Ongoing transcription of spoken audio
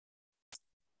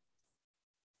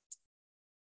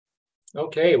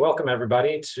Okay, welcome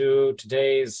everybody to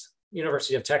today's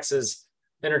University of Texas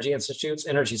Energy Institute's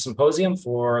Energy Symposium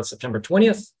for September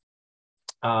 20th.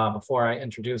 Before I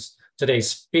introduce today's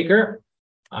speaker,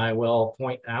 I will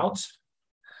point out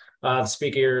the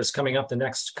speaker is coming up the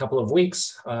next couple of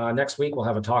weeks. Next week, we'll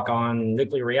have a talk on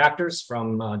nuclear reactors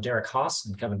from Derek Haas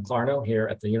and Kevin Clarno here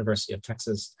at the University of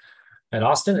Texas at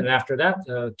Austin. And after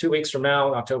that, 2 weeks from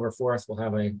now, October 4th, we'll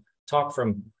have a talk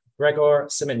from Gregor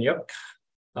Semeniuk.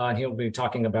 And he'll be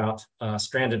talking about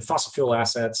stranded fossil fuel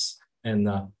assets and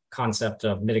the concept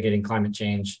of mitigating climate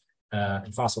change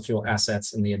and fossil fuel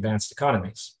assets in the advanced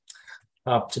economies.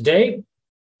 Today,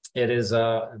 it is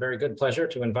a very good pleasure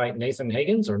to invite Nathan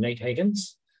Hagens, or Nate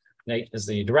Hagens. Nate is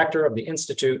the director of the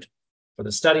Institute for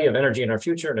the Study of Energy in Our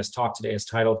Future, and his talk today is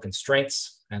titled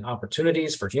Constraints and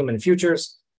Opportunities for Human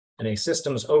Futures and a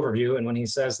Systems Overview. And when he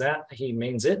says that, he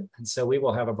means it. And so we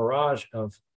will have a barrage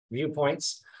of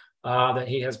viewpoints that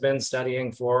he has been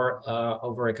studying for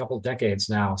over a couple of decades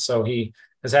now. So he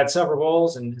has had several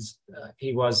roles, and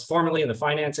he was formerly in the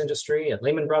finance industry at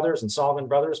Lehman Brothers and Salomon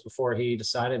Brothers before he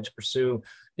decided to pursue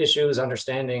issues,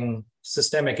 understanding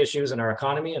systemic issues in our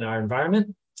economy and our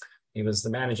environment. He was the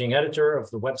managing editor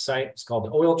of the website. It's called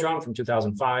The Oil Drum from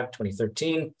 2005,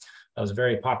 2013. That was a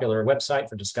very popular website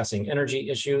for discussing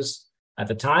energy issues at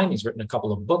the time. He's written a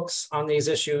couple of books on these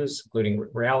issues, including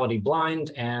Reality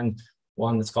Blind and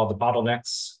one that's called The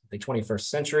Bottlenecks of the 21st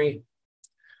Century.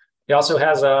 He also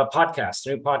has a podcast, a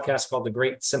new podcast called The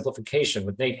Great Simplification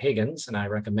with Nate Hagens, and I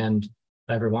recommend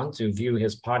everyone to view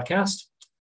his podcast.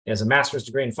 He has a master's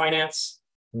degree in finance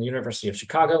from the University of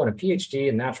Chicago and a PhD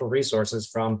in natural resources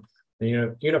from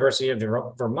the University of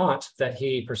Vermont that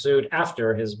he pursued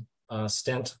after his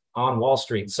stint on Wall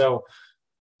Street. So,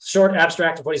 short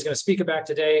abstract of what he's going to speak about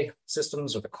today: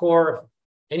 systems are the core,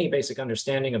 any basic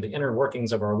understanding of the inner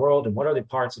workings of our world, and what are the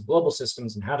parts of global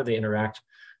systems and how do they interact,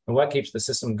 and what keeps the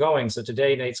system going. So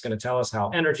today, Nate's going to tell us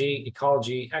how energy,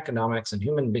 ecology, economics, and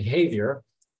human behavior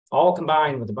all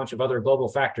combine with a bunch of other global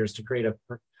factors to create a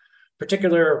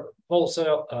particular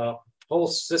whole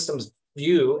systems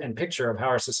view and picture of how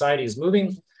our society is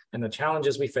moving and the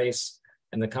challenges we face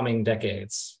in the coming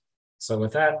decades. So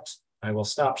with that, I will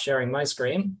stop sharing my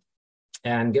screen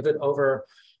and give it over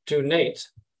to Nate.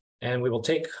 And we will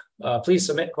take, please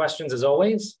submit questions as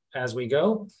always as we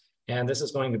go. And this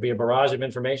is going to be a barrage of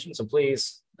information. So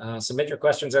please submit your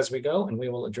questions as we go, and we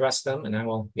will address them, and I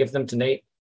will give them to Nate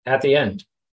at the end.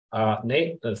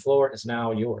 Nate, the floor is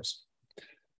now yours.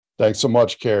 Thanks so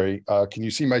much, Carrie. Can you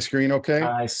see my screen okay?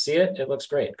 I see it. It looks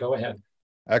great. Go ahead.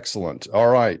 Excellent. All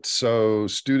right. So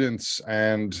students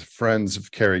and friends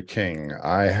of Carrie King,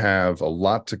 I have a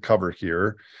lot to cover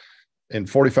here. In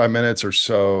 45 minutes or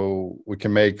so, we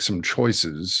can make some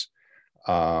choices.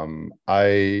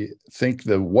 I think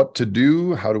the what to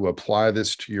do, how to apply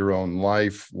this to your own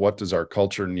life, what does our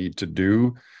culture need to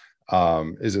do,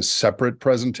 is a separate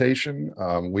presentation.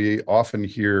 We often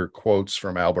hear quotes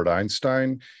from Albert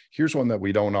Einstein. Here's one that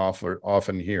we don't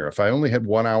often hear. If I only had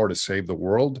 1 hour to save the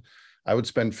world, I would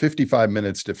spend 55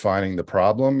 minutes defining the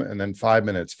problem and then 5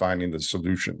 minutes finding the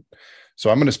solution. So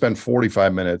I'm going to spend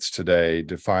 45 minutes today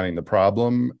defining the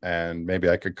problem, and maybe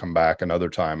I could come back another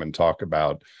time and talk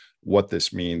about what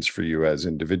this means for you as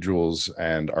individuals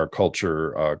and our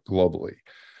culture globally.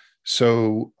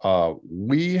 So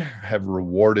we have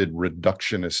rewarded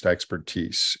reductionist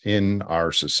expertise in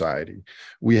our society.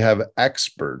 We have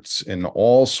experts in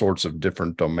all sorts of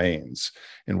different domains.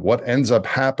 And what ends up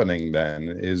happening then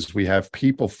is we have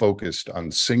people focused on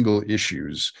single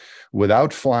issues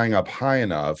without flying up high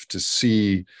enough to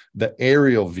see the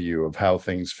aerial view of how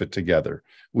things fit together.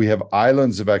 We have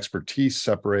islands of expertise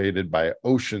separated by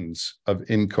oceans of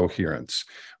incoherence.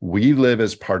 We live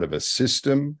as part of a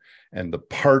system, and the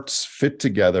parts fit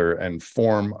together and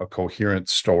form a coherent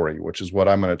story, which is what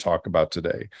I'm going to talk about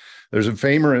today. There's a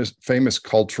famous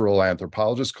cultural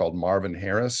anthropologist called Marvin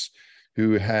Harris,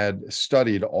 who had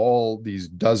studied all these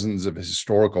dozens of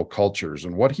historical cultures.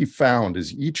 And what he found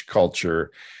is each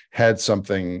culture had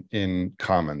something in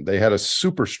common. They had a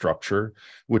superstructure,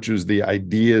 which was the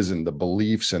ideas and the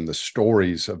beliefs and the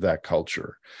stories of that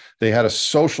culture. They had a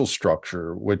social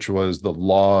structure, which was the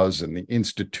laws and the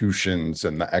institutions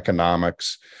and the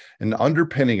economics. And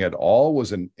underpinning it all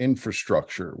was an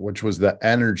infrastructure, which was the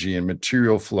energy and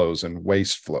material flows and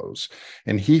waste flows.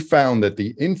 And he found that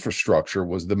the infrastructure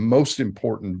was the most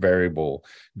important variable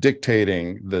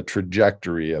dictating the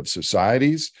trajectory of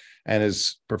societies. And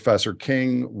as Professor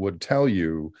King would tell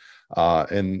you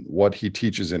in what he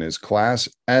teaches in his class,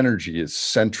 energy is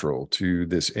central to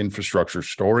this infrastructure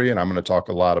story. And I'm going to talk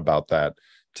a lot about that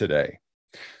today.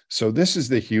 So this is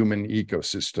the human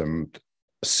ecosystem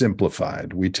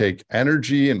simplified. We take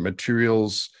energy and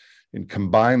materials and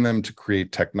combine them to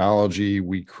create technology.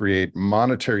 We create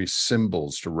monetary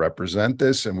symbols to represent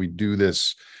this, and we do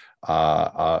this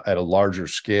at a larger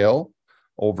scale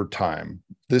over time.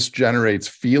 This generates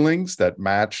feelings that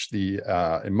match the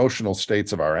emotional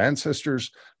states of our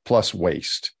ancestors plus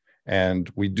waste.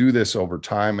 And we do this over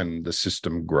time, and the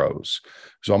system grows.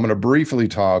 So I'm going to briefly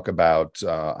talk about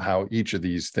how each of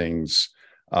these things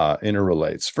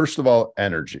interrelates. First of all,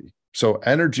 energy. So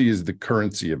energy is the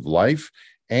currency of life.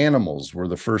 Animals were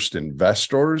the first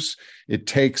investors. It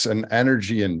takes an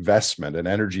energy investment, an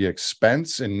energy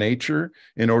expense in nature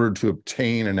in order to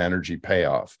obtain an energy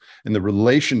payoff. And the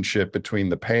relationship between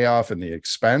the payoff and the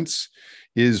expense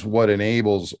is what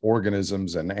enables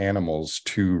organisms and animals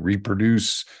to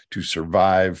reproduce, to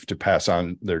survive, to pass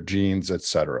on their genes,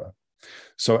 etc.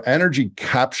 So energy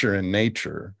capture in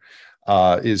nature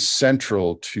is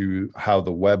central to how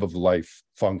the web of life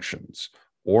functions.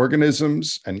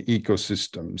 Organisms and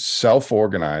ecosystems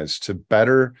self-organize to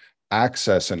better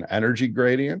access an energy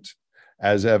gradient,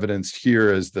 as evidenced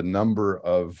here as the number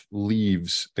of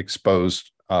leaves exposed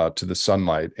to the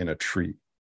sunlight in a tree.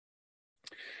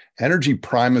 Energy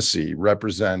primacy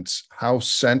represents how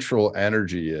central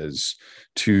energy is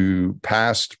to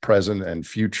past, present, and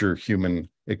future human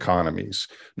economies.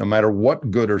 No matter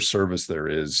what good or service there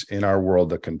is in our world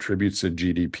that contributes to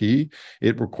GDP,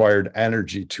 it required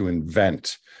energy to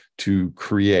invent, to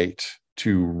create,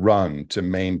 to run, to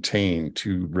maintain,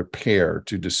 to repair,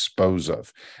 to dispose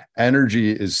of.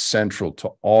 Energy is central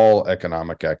to all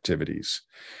economic activities.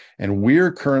 And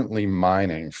we're currently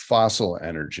mining fossil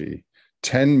energy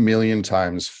 10 million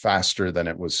times faster than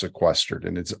it was sequestered.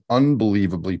 And it's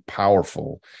unbelievably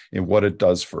powerful in what it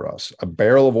does for us. A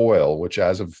barrel of oil, which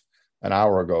as of an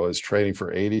hour ago is trading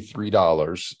for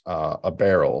 $83 a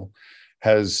barrel,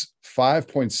 has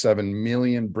 5.7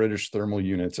 million British thermal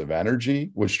units of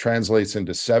energy, which translates into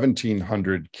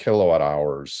 1,700 kilowatt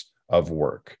hours of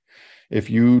work. If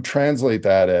you translate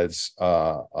that as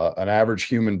an average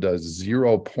human does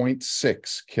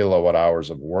 0.6 kilowatt hours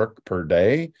of work per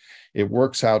day, it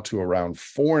works out to around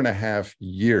 4.5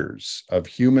 years of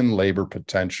human labor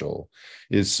potential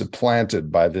is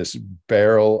supplanted by this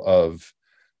barrel of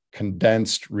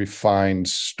condensed, refined,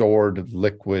 stored,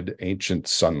 liquid, ancient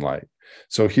sunlight.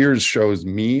 So here's shows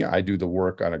me, I do the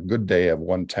work on a good day of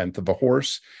 1/10 of a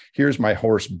horse. Here's my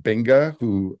horse Binga,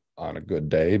 who on a good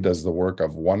day does the work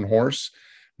of 1 horse.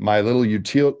 My little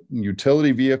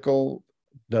utility vehicle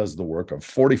does the work of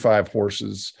 45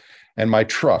 horses. And my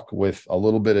truck with a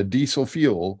little bit of diesel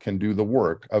fuel can do the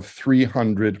work of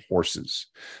 300 horses.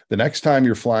 The next time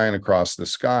you're flying across the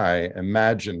sky,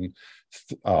 imagine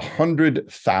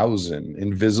 100,000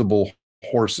 invisible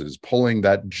horses pulling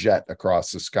that jet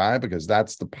across the sky, because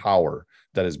that's the power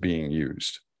that is being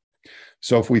used.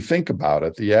 So if we think about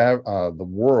it, the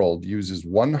world uses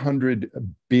 100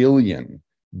 billion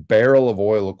barrel of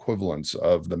oil equivalents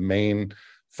of the main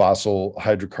fossil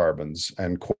hydrocarbons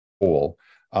and coal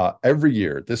every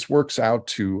year. This works out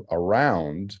to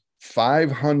around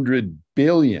 500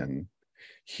 billion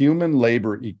human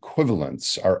labor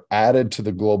equivalents are added to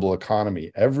the global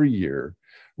economy every year,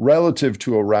 relative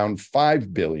to around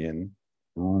 5 billion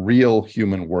real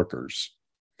human workers.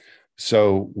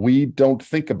 So we don't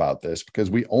think about this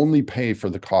because we only pay for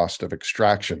the cost of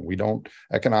extraction.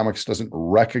 Economics doesn't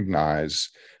recognize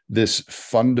this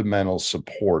fundamental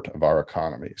support of our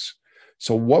economies.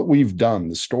 So what we've done,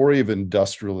 the story of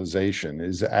industrialization,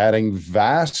 is adding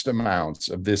vast amounts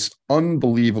of this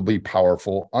unbelievably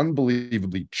powerful,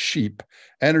 unbelievably cheap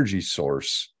energy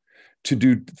source to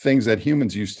do things that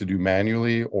humans used to do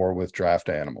manually or with draft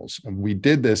animals. And we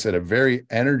did this at a very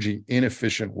energy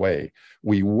inefficient way.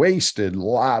 We wasted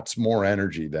lots more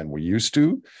energy than we used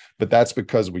to, but that's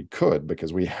because we could,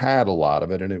 because we had a lot of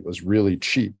it and it was really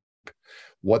cheap.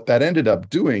 What that ended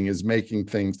up doing is making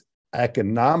things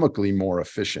economically more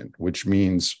efficient, which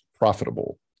means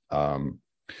profitable.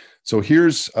 So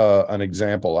here's an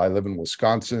example. I live in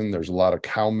Wisconsin. There's a lot of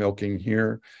cow milking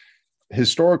here.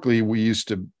 Historically, we used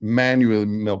to manually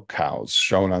milk cows,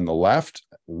 shown on the left.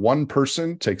 One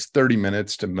person takes 30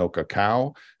 minutes to milk a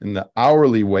cow, and the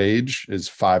hourly wage is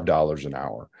 $5 an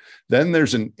hour. Then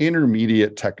there's an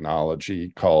intermediate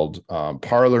technology called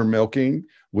parlor milking,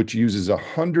 which uses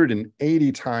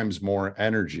 180 times more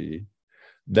energy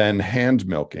than hand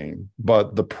milking,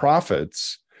 but the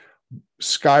profits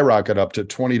skyrocket up to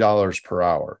 $20 per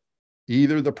hour.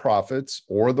 Either the profits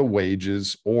or the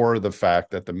wages or the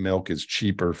fact that the milk is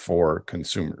cheaper for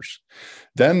consumers.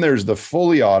 Then there's the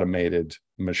fully automated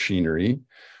machinery,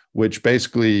 which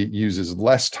basically uses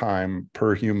less time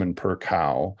per human per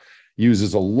cow.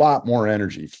 uses a lot more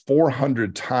energy,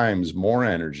 400 times more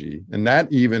energy, and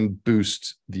that even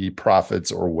boosts the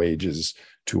profits or wages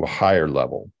to a higher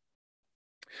level.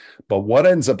 But what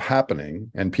ends up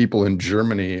happening, and people in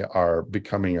Germany are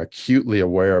becoming acutely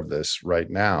aware of this right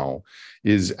now,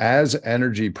 is as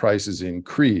energy prices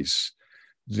increase,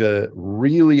 the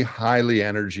really highly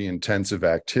energy intensive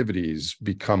activities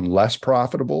become less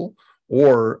profitable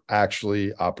or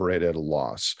actually operate at a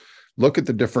loss. Look at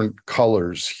the different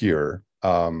colors here.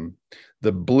 The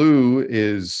blue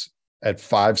is at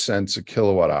 5 cents a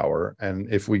kilowatt hour. And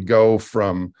if we go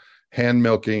from hand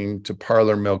milking to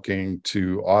parlor milking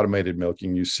to automated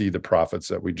milking, you see the profits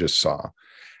that we just saw.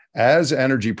 As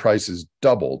energy prices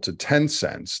double to 10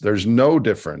 cents, there's no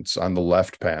difference on the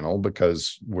left panel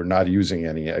because we're not using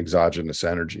any exogenous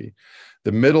energy.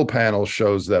 The middle panel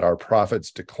shows that our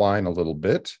profits decline a little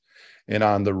bit. And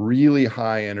on the really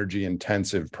high energy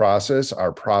intensive process,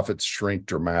 our profits shrink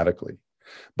dramatically.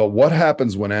 But what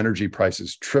happens when energy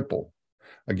prices triple?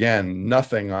 Again,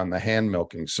 nothing on the hand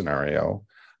milking scenario.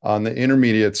 On the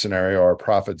intermediate scenario, our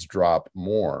profits drop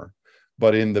more.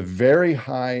 But in the very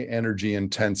high energy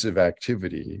intensive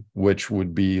activity, which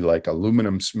would be like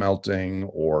aluminum smelting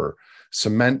or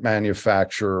cement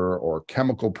manufacture or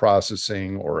chemical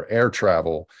processing or air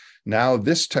travel, now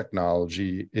this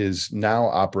technology is now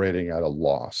operating at a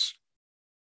loss.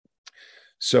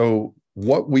 So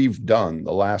what we've done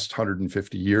the last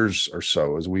 150 years or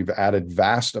so is we've added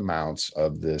vast amounts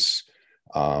of this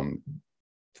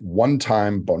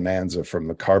one-time bonanza from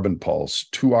the carbon pulse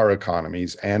to our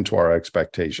economies and to our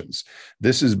expectations.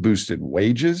 This has boosted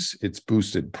wages, it's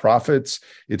boosted profits,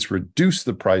 it's reduced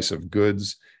the price of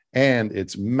goods, and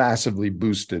it's massively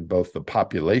boosted both the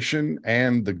population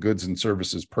and the goods and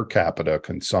services per capita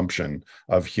consumption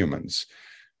of humans.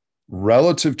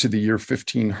 Relative to the year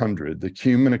 1500, the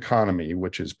human economy,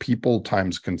 which is people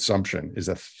times consumption, is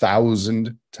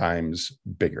 1,000 times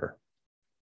bigger.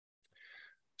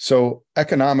 So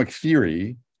economic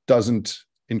theory doesn't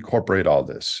incorporate all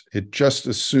this. It just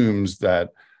assumes that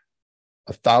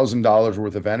 $1,000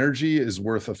 worth of energy is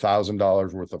worth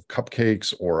 $1,000 worth of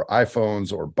cupcakes or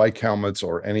iPhones or bike helmets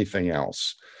or anything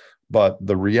else. But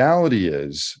the reality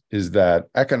is that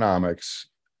economics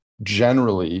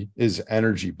generally is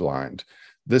energy blind.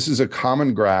 This is a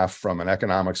common graph from an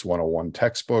Economics 101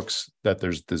 textbooks, that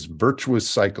there's this virtuous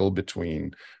cycle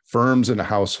between firms and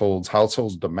households.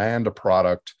 Households demand a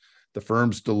product, the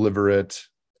firms deliver it,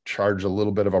 charge a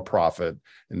little bit of a profit,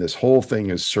 and this whole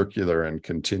thing is circular and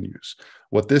continues.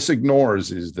 What this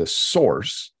ignores is the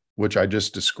source, which I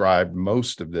just described.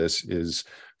 Most of this is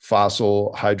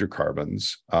fossil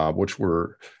hydrocarbons, which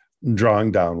were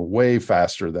drawing down way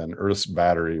faster than Earth's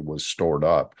battery was stored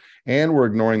up. And we're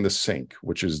ignoring the sink,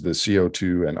 which is the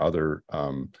CO2 and other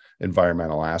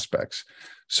environmental aspects.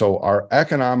 So our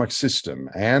economic system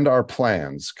and our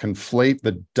plans conflate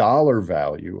the dollar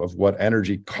value of what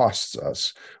energy costs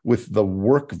us with the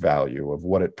work value of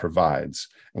what it provides.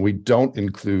 And we don't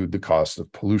include the cost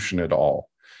of pollution at all.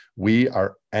 We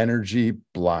are energy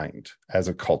blind as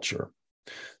a culture.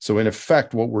 So in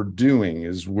effect, what we're doing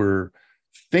is we're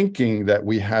thinking that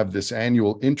we have this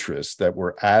annual interest that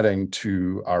we're adding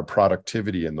to our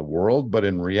productivity in the world, but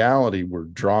in reality, we're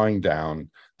drawing down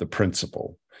the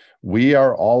principal. We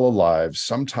are all alive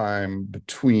sometime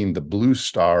between the blue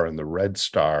star and the red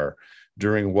star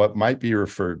during what might be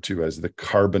referred to as the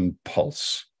carbon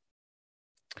pulse.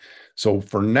 So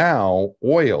for now,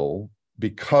 oil,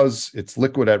 because it's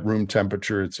liquid at room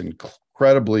temperature, it's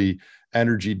incredibly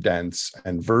energy dense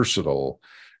and versatile.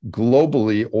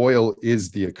 Globally, oil is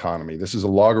the economy. This is a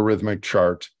logarithmic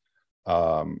chart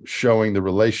showing the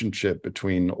relationship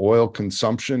between oil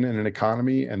consumption in an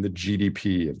economy and the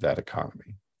GDP of that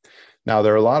economy. Now,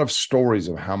 there are a lot of stories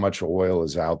of how much oil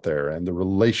is out there and the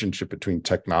relationship between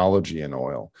technology and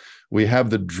oil. We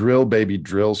have the drill baby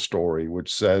drill story,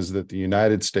 which says that the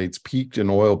United States peaked in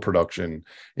oil production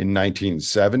in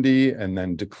 1970 and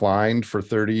then declined for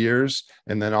 30 years.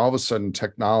 And then all of a sudden,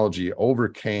 technology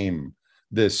overcame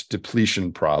this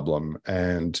depletion problem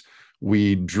and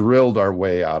we drilled our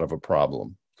way out of a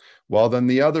problem. Well, then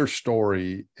the other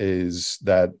story is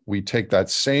that we take that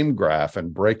same graph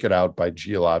and break it out by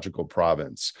geological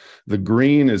province. The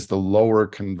green is the lower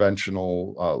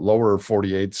conventional, lower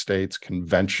 48 states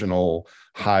conventional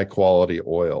high quality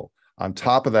oil. On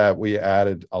top of that, we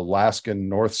added Alaskan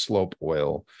North Slope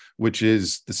oil, which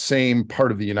is the same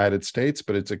part of the United States,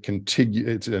 but it's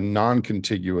a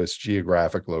non-contiguous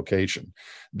geographic location.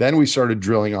 Then we started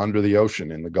drilling under the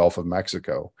ocean in the Gulf of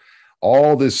Mexico.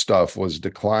 All this stuff was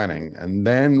declining. And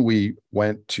then we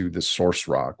went to the source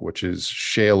rock, which is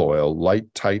shale oil,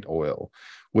 light, tight oil.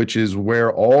 which is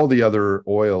where all the other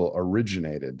oil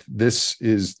originated. This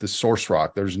is the source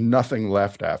rock. There's nothing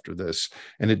left after this,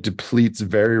 and it depletes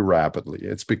very rapidly.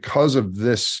 It's because of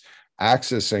this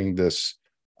accessing this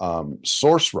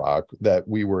source rock that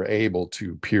we were able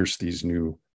to pierce these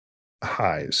new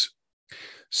highs.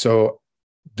 So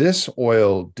this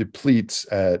oil depletes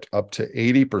at up to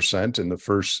 80% in the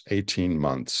first 18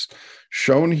 months.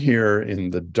 Shown here in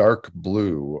the dark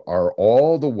blue are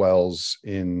all the wells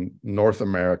in North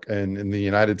America and in the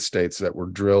United States that were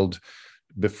drilled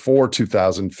before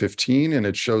 2015, and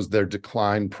it shows their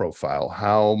decline profile,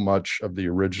 how much of the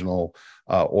original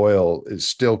oil is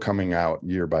still coming out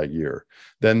year by year.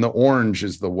 Then the orange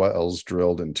is the wells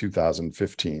drilled in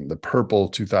 2015, the purple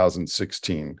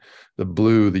 2016, the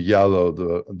blue, the yellow,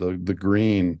 the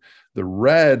green. The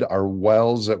red are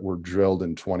wells that were drilled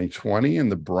in 2020, and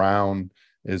the brown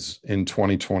is in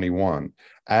 2021.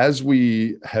 As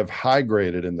we have high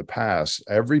graded in the past,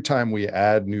 every time we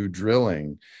add new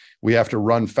drilling, we have to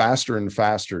run faster and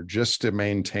faster just to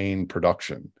maintain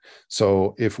production.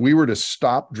 So if we were to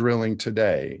stop drilling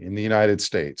today in the United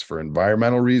States for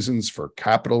environmental reasons, for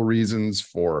capital reasons,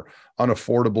 for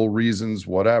unaffordable reasons,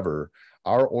 whatever,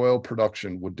 our oil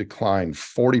production would decline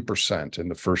 40% in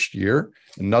the first year,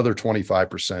 another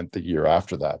 25% the year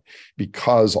after that,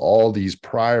 because all these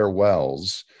prior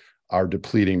wells are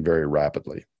depleting very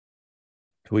rapidly.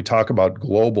 We talk about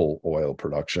global oil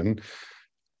production.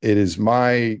 It is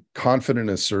my confident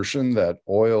assertion that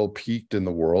oil peaked in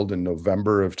the world in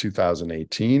November of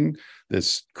 2018.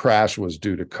 This crash was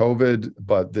due to COVID,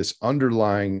 but this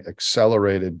underlying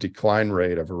accelerated decline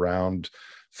rate of around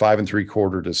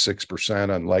 5.75% to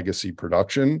 6% on legacy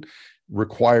production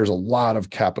requires a lot of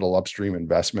capital upstream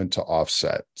investment to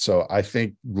offset. So I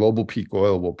think global peak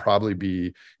oil will probably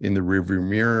be in the rearview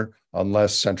mirror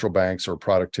unless central banks or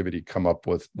productivity come up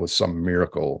with some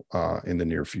miracle in the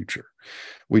near future.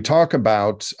 We talk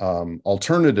about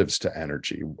alternatives to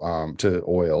energy, to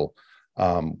oil,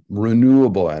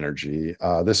 renewable energy.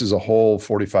 This is a whole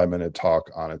 45-minute talk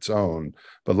on its own,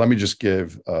 but let me just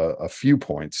give a few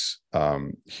points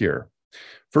here.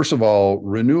 First of all,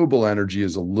 renewable energy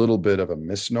is a little bit of a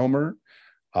misnomer.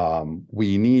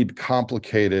 We need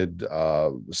complicated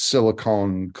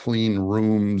silicone clean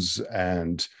rooms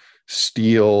and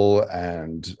steel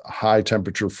and high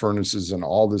temperature furnaces and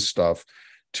all this stuff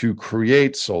to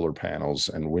create solar panels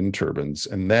and wind turbines.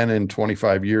 And then in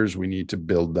 25 years, we need to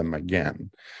build them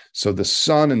again. So the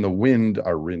sun and the wind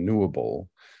are renewable.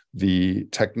 The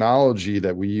technology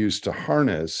that we use to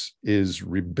harness is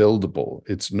rebuildable.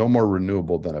 It's no more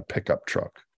renewable than a pickup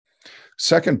truck.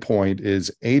 Second point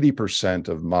is 80%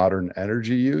 of modern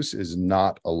energy use is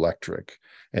not electric.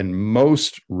 And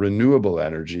most renewable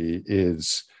energy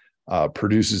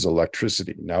produces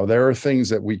electricity. Now, there are things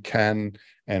that we can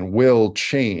and will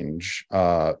change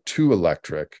to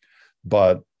electric,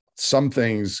 but some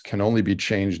things can only be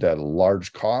changed at a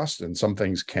large cost, and some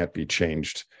things can't be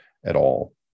changed at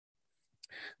all.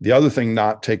 The other thing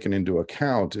not taken into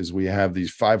account is we have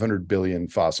these 500 billion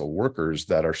fossil workers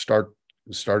that are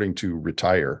starting to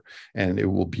retire, and it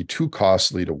will be too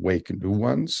costly to wake new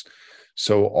ones.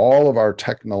 So all of our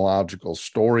technological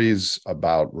stories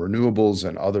about renewables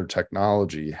and other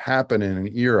technology happen in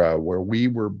an era where we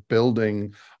were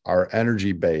building our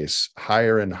energy base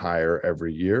higher and higher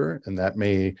every year, and that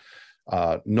may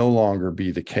no longer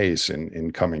be the case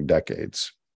in coming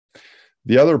decades.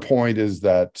 The other point is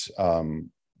that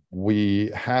we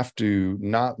have to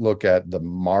not look at the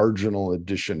marginal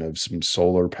addition of some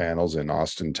solar panels in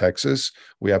Austin, Texas.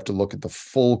 We have to look at the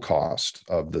full cost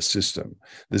of the system.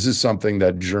 This is something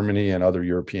that Germany and other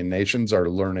European nations are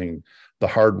learning the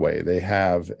hard way. They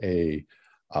have a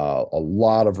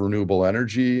lot of renewable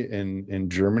energy in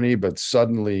Germany, but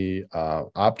suddenly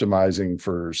optimizing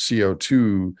for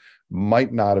CO2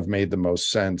 might not have made the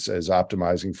most sense as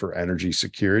optimizing for energy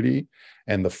security.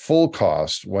 And the full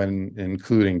cost, when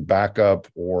including backup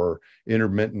or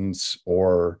intermittence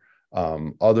or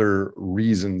other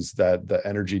reasons that the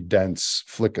energy dense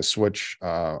flick a switch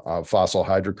fossil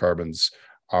hydrocarbons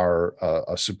are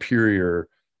a superior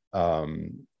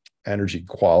energy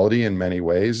quality in many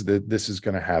ways, that this is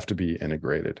going to have to be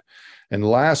integrated. And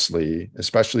lastly,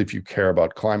 especially if you care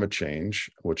about climate change,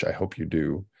 which I hope you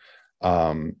do,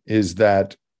 is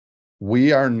that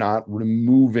we are not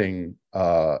removing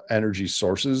energy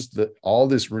sources, that all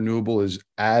this renewable is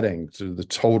adding to the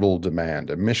total demand.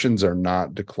 Emissions are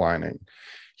not declining.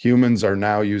 Humans are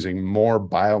now using more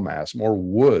biomass, more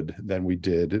wood than we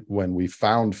did when we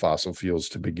found fossil fuels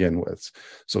to begin with.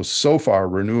 So far,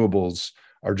 renewables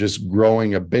are just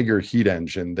growing a bigger heat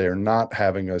engine. They're not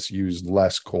having us use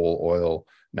less coal, oil,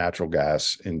 natural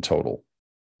gas in total.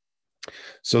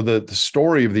 So the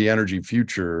story of the energy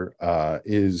future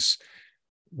is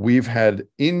we've had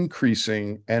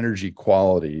increasing energy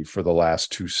quality for the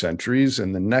last 2 centuries.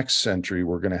 In the next century,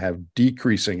 we're going to have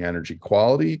decreasing energy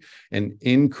quality and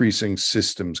increasing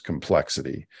systems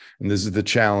complexity. And this is the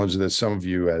challenge that some of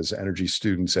you as energy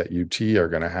students at UT are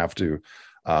going to have to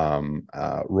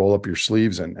roll up your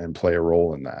sleeves and play a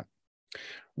role in that.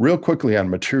 Real quickly on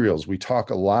materials, we talk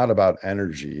a lot about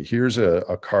energy. Here's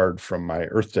a card from my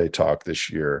Earth Day talk this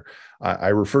year. I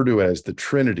refer to it as the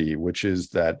Trinity, which is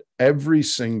that every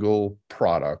single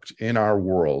product in our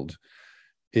world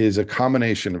is a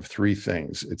combination of 3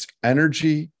 things. It's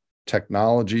energy,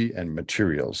 technology, and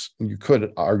materials. You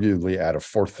could arguably add a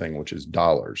 4th thing, which is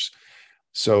dollars.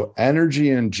 So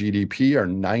energy and GDP are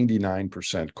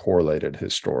 99% correlated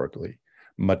historically.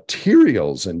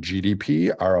 Materials and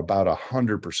GDP are about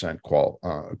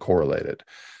 100% correlated.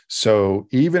 So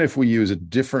even if we use a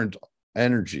different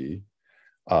energy,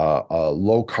 a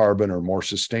low carbon or more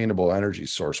sustainable energy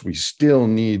source, we still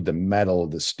need the metal,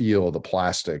 the steel, the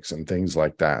plastics, and things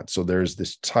like that. So there's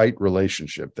this tight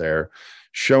relationship there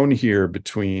shown here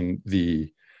between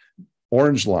the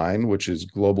orange line, which is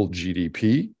global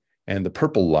GDP, and the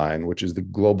purple line, which is the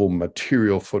global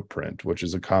material footprint, which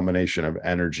is a combination of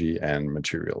energy and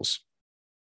materials.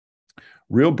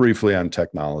 Real briefly on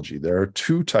technology, there are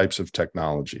 2 types of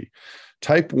technology.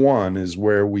 Type 1 is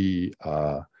where we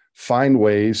find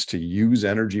ways to use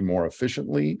energy more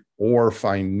efficiently or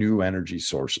find new energy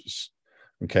sources.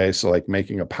 Okay, so like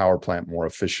making a power plant more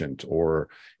efficient, or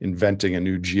inventing a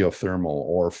new geothermal,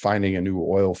 or finding a new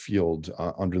oil field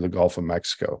under the Gulf of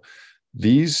Mexico.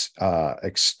 These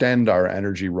extend our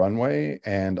energy runway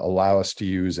and allow us to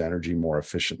use energy more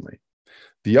efficiently.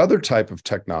 The other type of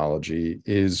technology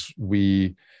is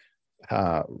we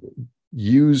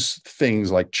use things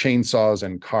like chainsaws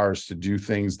and cars to do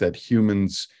things that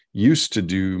humans used to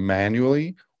do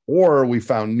manually, or we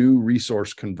found new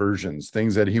resource conversions,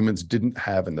 things that humans didn't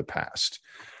have in the past.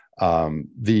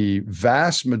 The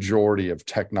vast majority of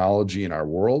technology in our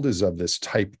world is of this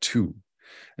type 2.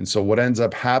 And so what ends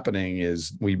up happening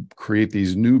is we create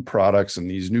these new products and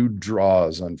these new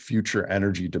draws on future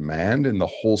energy demand, and the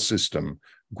whole system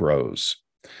grows.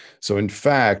 So in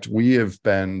fact, we have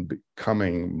been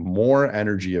becoming more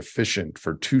energy efficient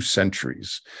for 2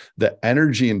 centuries. The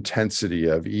energy intensity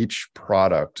of each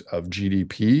product of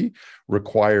GDP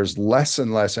requires less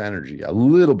and less energy, a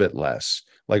little bit less,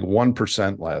 like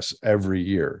 1% less every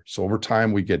year. So over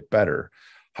time, we get better.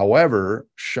 However,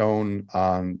 shown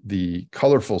on the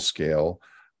colorful scale,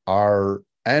 our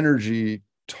energy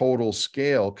total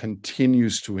scale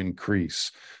continues to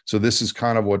increase. So this is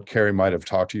kind of what Carrie might have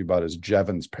talked to you about as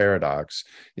Jevons paradox,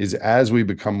 is as we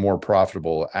become more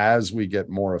profitable, as we get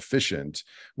more efficient,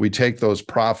 we take those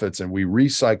profits and we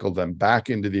recycle them back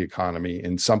into the economy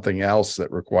in something else that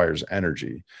requires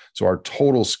energy. So our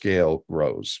total scale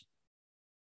grows.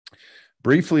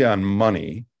 Briefly on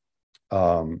money,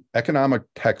 economic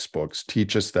textbooks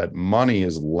teach us that money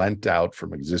is lent out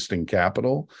from existing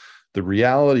capital. The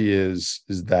reality is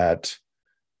that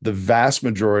the vast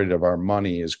majority of our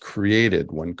money is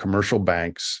created when commercial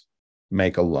banks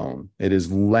make a loan. It is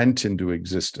lent into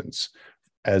existence.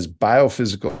 As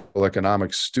biophysical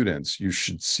economics students, you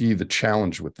should see the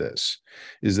challenge with this,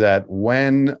 is that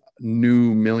when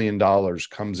new $1 million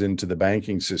comes into the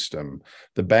banking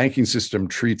system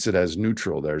treats it as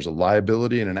neutral. There's a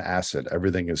liability and an asset.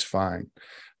 Everything is fine.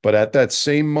 But at that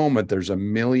same moment, there's $1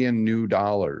 million new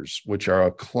dollars, which are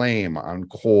a claim on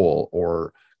coal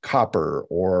or copper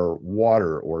or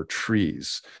water or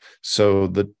trees. So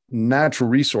the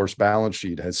natural resource balance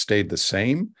sheet has stayed the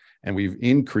same, and we've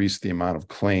increased the amount of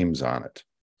claims on it.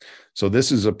 So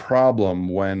this is a problem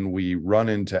when we run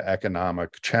into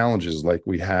economic challenges like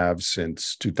we have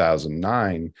since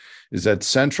 2009, is that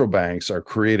central banks are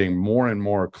creating more and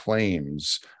more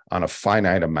claims on a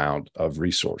finite amount of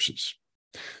resources.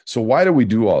 So why do we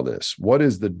do all this? What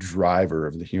is the driver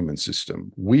of the human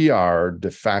system? We are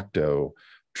de facto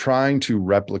trying to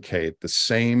replicate the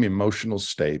same emotional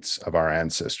states of our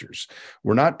ancestors.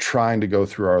 We're not trying to go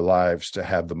through our lives to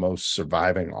have the most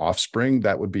surviving offspring.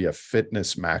 That would be a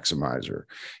fitness maximizer.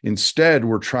 Instead,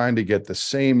 we're trying to get the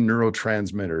same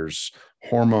neurotransmitters,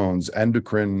 hormones,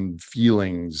 endocrine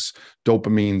feelings,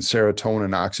 dopamine,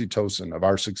 serotonin, oxytocin of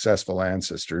our successful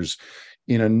ancestors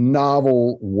in a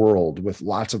novel world with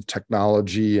lots of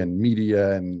technology and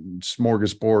media and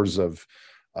smorgasbords of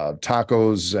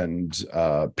tacos and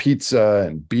pizza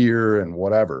and beer and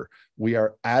whatever. We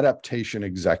are adaptation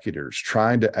executors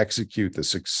trying to execute the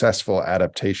successful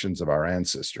adaptations of our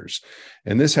ancestors.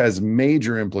 And this has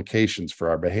major implications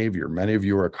for our behavior. Many of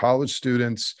you are college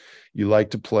students. You like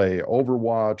to play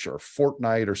Overwatch or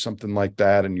Fortnite or something like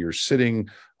that, and you're sitting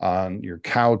on your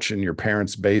couch in your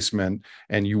parents' basement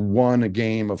and you won a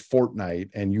game of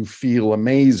Fortnite and you feel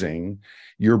amazing.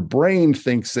 Your brain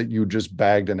thinks that you just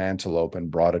bagged an antelope and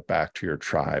brought it back to your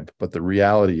tribe. But the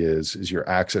reality is you're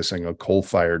accessing a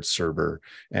coal-fired server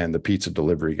and the pizza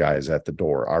delivery guy is at the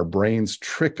door. Our brains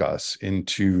trick us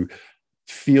into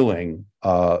feeling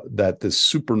that this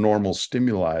supernormal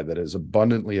stimuli that is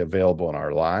abundantly available in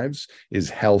our lives is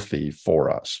healthy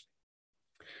for us.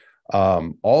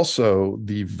 Also,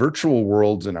 the virtual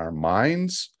worlds in our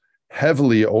minds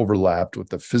heavily overlapped with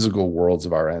the physical worlds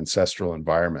of our ancestral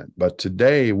environment. But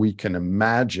today we can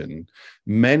imagine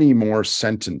many more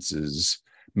sentences,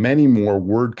 many more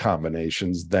word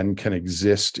combinations than can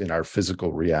exist in our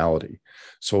physical reality.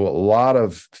 So a lot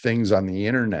of things on the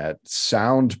internet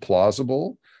sound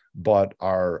plausible, but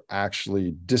are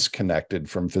actually disconnected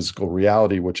from physical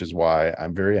reality, which is why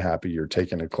I'm very happy you're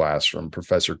taking a class from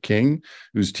Professor King,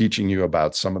 who's teaching you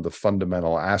about some of the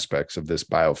fundamental aspects of this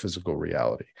biophysical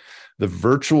reality. The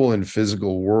virtual and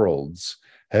physical worlds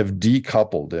have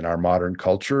decoupled in our modern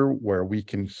culture, where we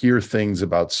can hear things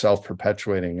about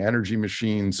self-perpetuating energy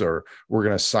machines, or we're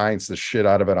going to science the shit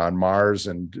out of it on Mars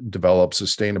and develop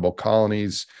sustainable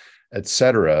colonies,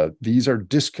 etc. These are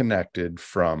disconnected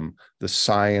from the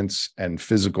science and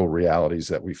physical realities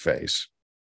that we face.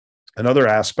 Another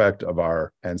aspect of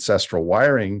our ancestral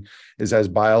wiring is, as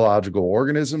biological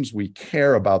organisms, we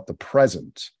care about the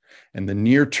present and the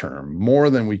near term more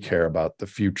than we care about the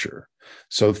future.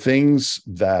 So things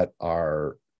that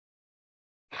are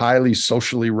highly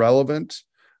socially relevant,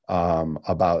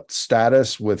 about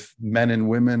status with men and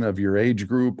women of your age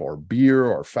group, or beer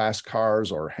or fast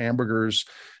cars or hamburgers,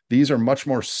 these are much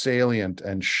more salient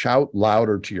and shout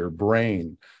louder to your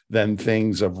brain than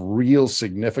things of real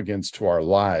significance to our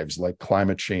lives, like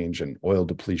climate change and oil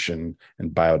depletion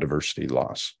and biodiversity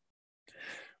loss.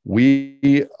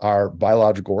 We are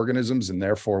biological organisms, and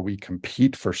therefore we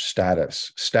compete for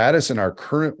status. Status in our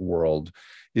current world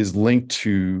is linked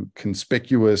to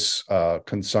conspicuous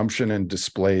consumption and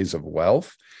displays of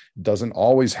wealth. It doesn't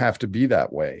always have to be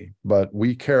that way, but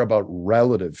we care about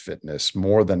relative fitness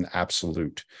more than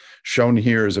absolute. Shown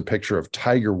here is a picture of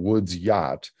Tiger Woods'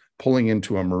 yacht pulling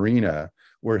into a marina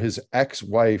where his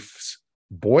ex-wife's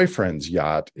boyfriend's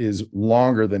yacht is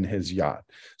longer than his yacht.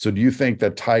 So do you think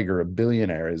that Tiger, a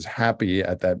billionaire, is happy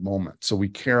at that moment? So we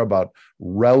care about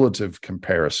relative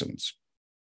comparisons.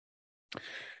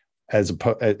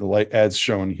 As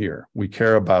shown here, we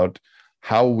care about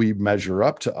how we measure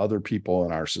up to other people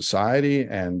in our society,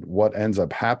 and what ends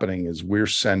up happening is we're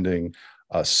sending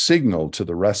a signal to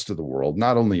the rest of the world.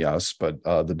 Not only us, but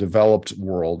the developed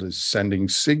world is sending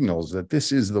signals that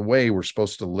this is the way we're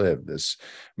supposed to live, this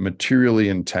materially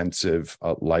intensive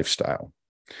lifestyle.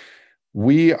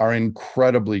 We are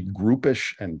incredibly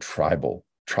groupish and tribal.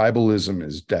 Tribalism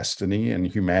is destiny and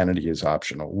humanity is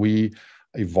optional. We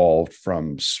evolved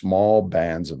from small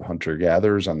bands of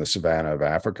hunter-gatherers on the savanna of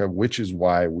Africa, which is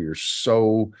why we're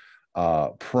so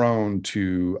prone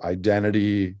to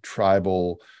identity,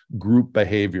 tribal group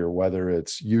behavior, whether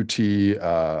it's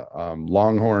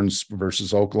Longhorns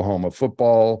versus Oklahoma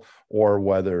football, or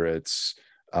whether it's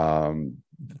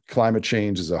climate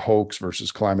change is a hoax versus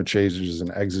climate change is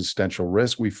an existential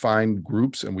risk. We find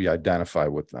groups and we identify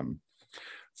with them.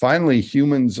 Finally,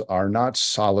 humans are not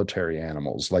solitary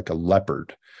animals like a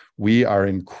leopard. We are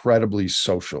incredibly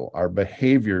social. Our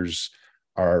behaviors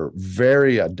are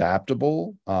very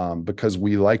adaptable because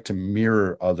we like to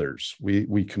mirror others.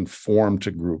 We conform to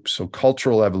groups. So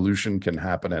cultural evolution can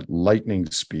happen at lightning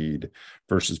speed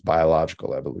versus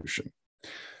biological evolution.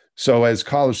 So as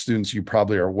college students, you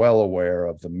probably are well aware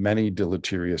of the many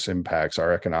deleterious impacts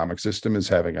our economic system is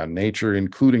having on nature,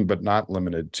 including but not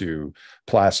limited to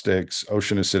plastics,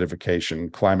 ocean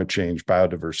acidification, climate change,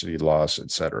 biodiversity loss,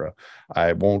 etc.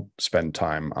 I won't spend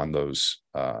time on those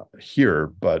here,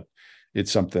 but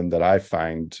it's something that I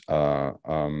find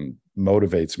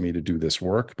motivates me to do this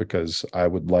work, because I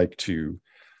would like to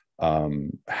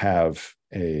have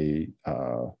a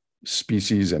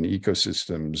species and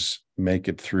ecosystems make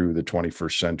it through the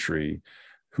 21st century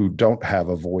who don't have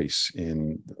a voice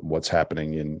in what's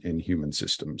happening in human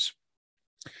systems.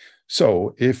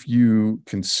 So if you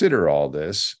consider all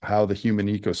this, how the human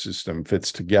ecosystem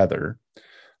fits together,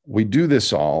 we do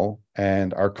this all,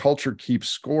 and our culture keeps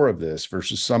score of this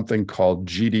versus something called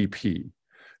GDP,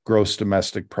 gross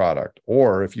domestic product.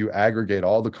 Or if you aggregate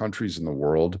all the countries in the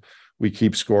world, we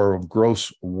keep score of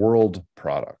gross world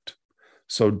product.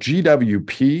 So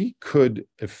GWP could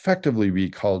effectively be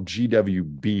called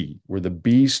GWB, where the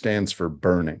B stands for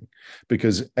burning,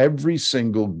 because every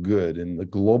single good in the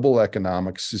global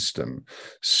economic system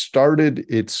started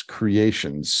its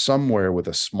creation somewhere with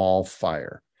a small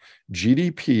fire.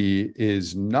 GDP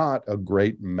is not a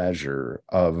great measure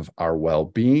of our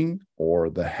well-being or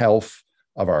the health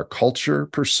of our culture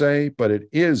per se, but it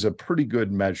is a pretty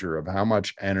good measure of how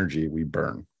much energy we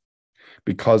burn,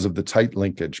 because of the tight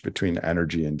linkage between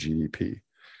energy and GDP.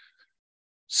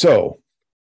 So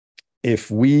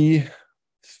if we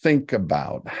think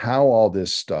about how all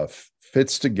this stuff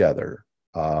fits together,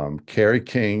 Carrie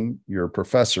King, your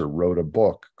professor, wrote a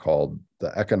book called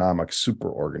The Economic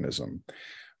Superorganism.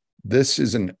 This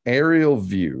is an aerial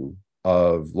view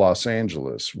of Los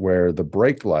Angeles where the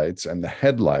brake lights and the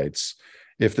headlights,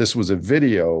 if this was a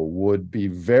video, would be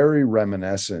very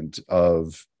reminiscent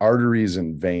of arteries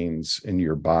and veins in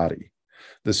your body.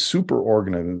 The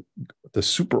superorganism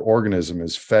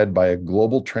is fed by a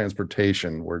global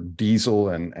transportation where diesel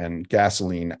and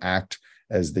gasoline act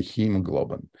as the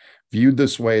hemoglobin. Viewed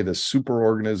this way, the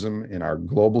superorganism in our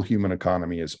global human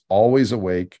economy is always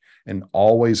awake and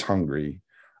always hungry,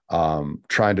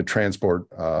 trying to transport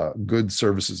goods,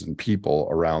 services, and people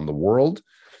around the world.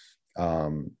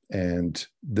 And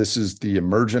this is the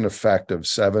emergent effect of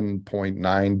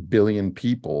 7.9 billion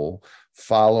people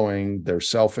following their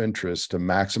self-interest to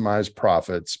maximize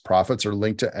profits. Profits are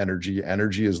linked to energy.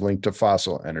 Energy is linked to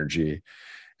fossil energy.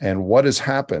 And what has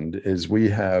happened is we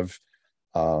have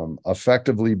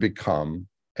effectively become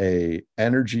a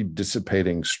energy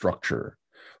dissipating structure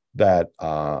that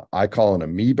I call an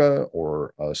amoeba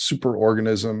or a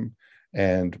superorganism.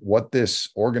 And what this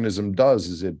organism does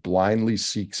is it blindly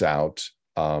seeks out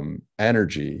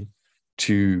energy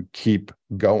to keep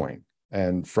going.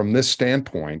 And from this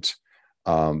standpoint,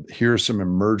 here are some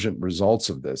emergent results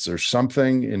of this. There's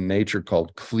something in nature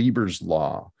called Kleber's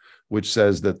law, which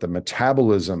says that the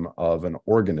metabolism of an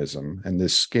organism, and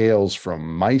this scales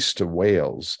from mice to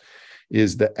whales,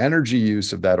 is the energy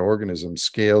use of that organism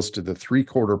scales to the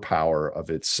 3/4 power of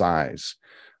its size.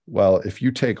 Well, if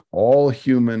you take all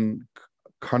human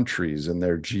countries and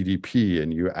their GDP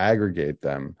and you aggregate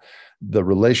them, the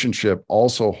relationship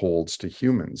also holds to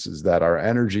humans, is that our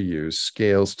energy use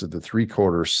scales to the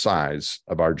 3/4 size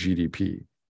of our GDP.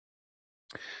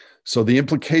 So the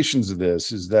implications of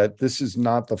this is that this is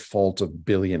not the fault of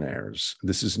billionaires.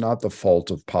 This is not the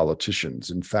fault of politicians.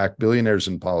 In fact, billionaires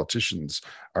and politicians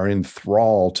are in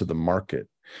thrall to the market.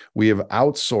 We have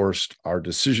outsourced our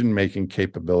decision-making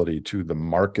capability to the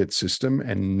market system,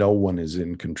 and no one is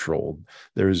in control.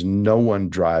 There is no one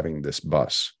driving this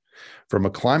bus. From a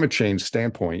climate change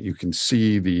standpoint, you can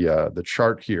see the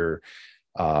chart here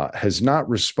has not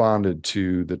responded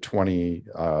to the 20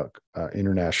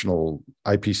 international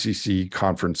IPCC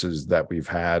conferences that we've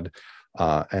had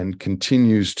and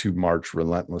continues to march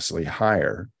relentlessly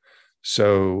higher.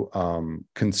 So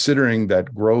considering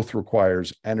that growth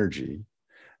requires energy,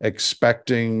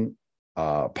 expecting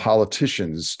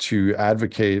politicians to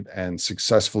advocate and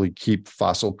successfully keep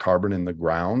fossil carbon in the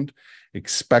ground,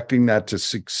 expecting that to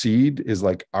succeed is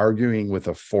like arguing with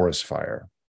a forest fire.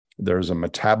 There's a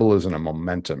metabolism and a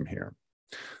momentum here.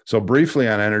 So briefly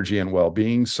on energy and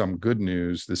well-being, some good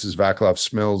news. This is Vaclav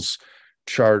Smil's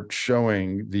chart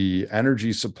showing the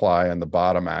energy supply on the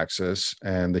bottom axis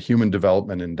and the Human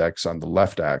Development Index on the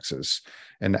left axis.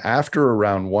 And after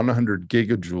around 100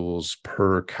 gigajoules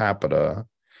per capita,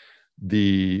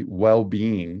 the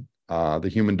well-being, the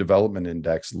Human Development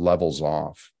Index levels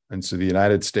off. And so the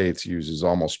United States uses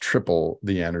almost triple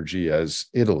the energy as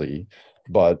Italy,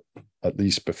 but at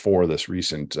least before this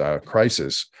recent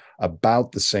crisis,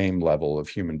 about the same level of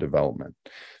human development.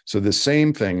 So the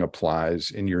same thing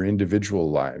applies in your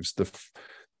individual lives.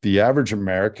 The average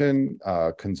American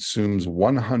consumes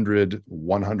 100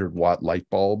 100-watt light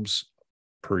bulbs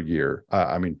per year,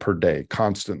 per day,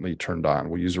 constantly turned on.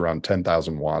 We use around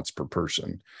 10,000 watts per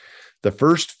person. The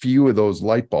first few of those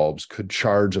light bulbs could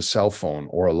charge a cell phone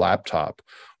or a laptop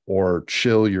or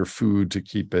chill your food to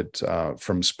keep it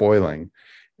from spoiling.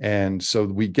 And so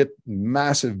we get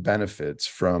massive benefits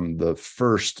from the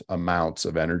first amounts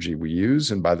of energy we use.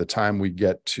 And by the time we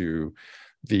get to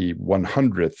the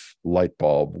 100th light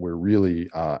bulb, we're really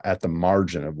at the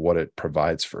margin of what it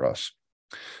provides for us.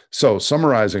 So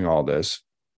summarizing all this,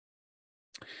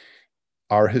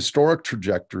 our historic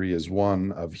trajectory is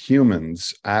one of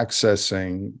humans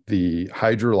accessing the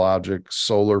hydrologic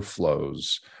solar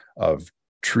flows of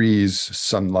trees,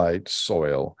 sunlight,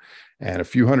 soil, And a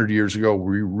few hundred years ago,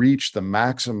 we reached the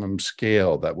maximum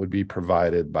scale that would be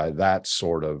provided by that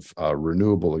sort of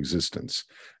renewable existence.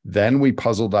 Then we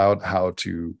puzzled out how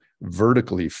to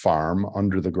vertically farm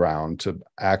under the ground to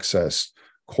access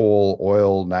coal,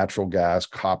 oil, natural gas,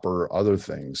 copper, other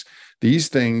things. These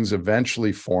things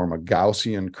eventually form a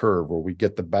Gaussian curve where we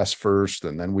get the best first,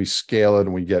 and then we scale it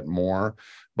and we get more.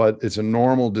 But it's a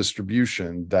normal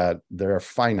distribution that they're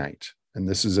finite. And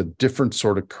this is a different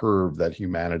sort of curve that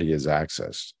humanity has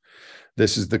accessed.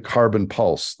 This is the carbon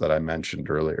pulse that I mentioned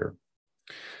earlier.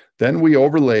 Then we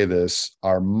overlay this,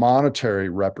 our monetary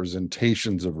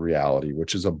representations of reality,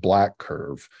 which is a black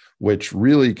curve, which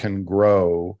really can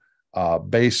grow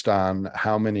based on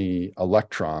how many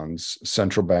electrons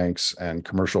central banks and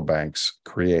commercial banks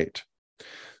create.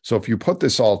 So if you put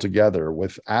this all together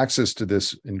with access to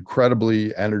this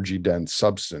incredibly energy dense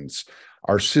substance,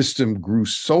 our system grew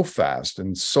so fast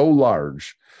and so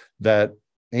large that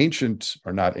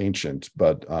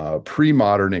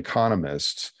pre-modern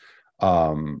economists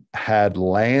had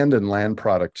land and land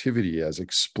productivity as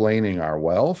explaining our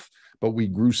wealth, but we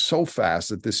grew so fast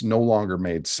that this no longer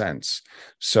made sense.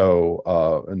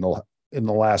 So in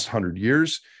the last 100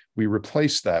 years, we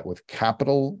replaced that with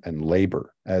capital and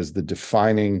labor as the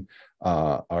defining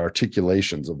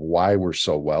articulations of why we're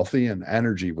so wealthy, and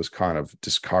energy was kind of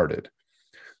discarded.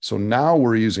 So now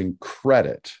we're using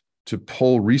credit to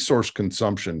pull resource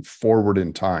consumption forward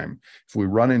in time. If we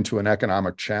run into an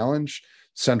economic challenge,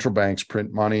 central banks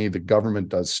print money, the government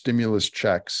does stimulus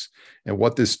checks. And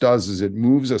what this does is it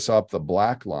moves us up the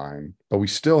black line, but we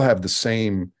still have the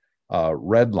same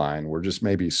red line. We're just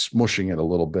maybe smushing it a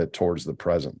little bit towards the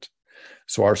present.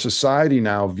 So our society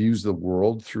now views the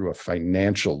world through a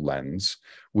financial lens.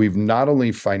 We've not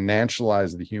only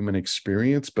financialized the human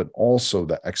experience, but also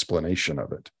the explanation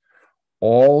of it.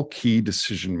 All key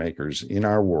decision makers in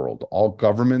our world, all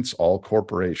governments, all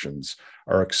corporations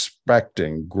are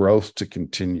expecting growth to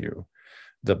continue,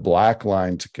 the black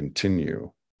line to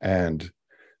continue. And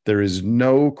there is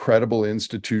no credible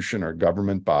institution or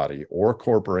government body or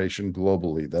corporation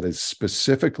globally that is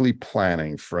specifically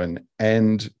planning for an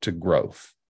end to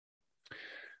growth.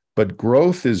 But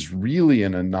growth is really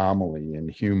an anomaly in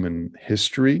human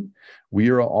history. We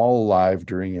are all alive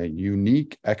during a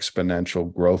unique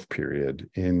exponential growth period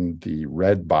in the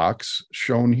red box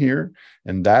shown here.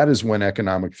 And that is when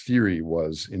economic theory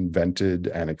was invented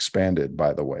and expanded,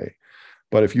 by the way.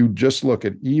 But if you just look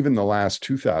at even the last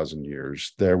 2,000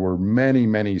 years, there were many,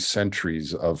 many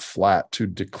centuries of flat to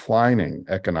declining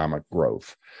economic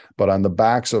growth. But on the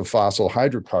backs of fossil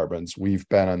hydrocarbons, we've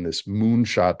been on this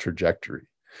moonshot trajectory.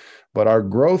 But our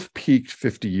growth peaked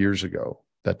 50 years ago.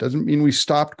 That doesn't mean we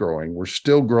stopped growing. We're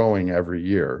still growing every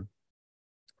year.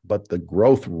 But the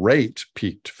growth rate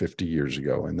peaked 50 years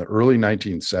ago in the early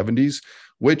 1970s,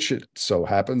 which it so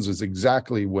happens is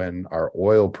exactly when our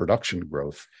oil production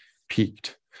growth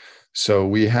peaked. So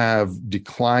we have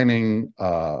declining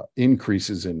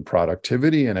increases in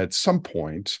productivity. And at some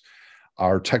point,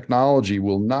 our technology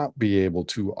will not be able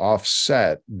to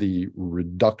offset the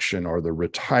reduction or the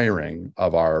retiring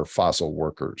of our fossil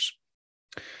workers.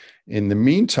 In the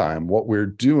meantime, what we're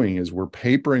doing is we're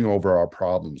papering over our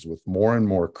problems with more and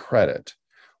more credit,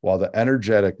 while the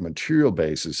energetic material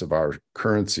basis of our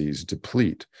currencies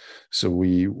deplete. So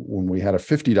when we had a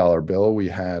 $50 bill, we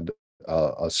had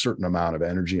a certain amount of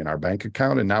energy in our bank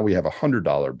account, and now we have a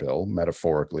 $100 bill,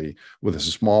 metaphorically, with a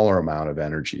smaller amount of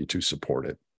energy to support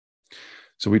it.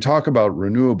 So we talk about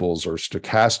renewables or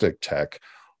stochastic tech,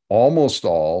 all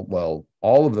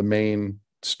of the main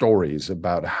stories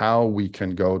about how we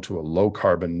can go to a low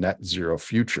carbon net zero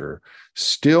future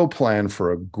still plan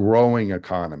for a growing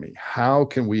economy. How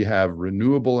can we have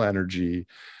renewable energy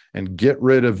and get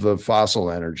rid of the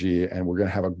fossil energy, and we're going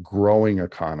to have a growing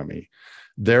economy?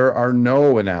 There are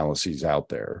no analyses out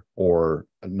there, or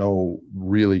no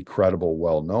really credible,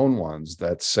 well-known ones,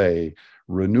 that say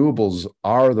renewables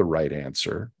are the right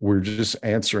answer. We're just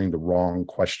answering the wrong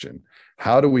question.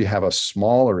 How do we have a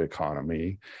smaller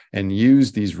economy and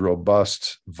use these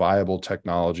robust, viable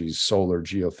technologies, solar,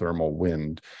 geothermal,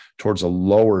 wind, towards a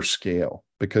lower scale?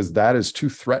 Because that is too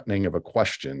threatening of a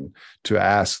question to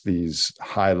ask these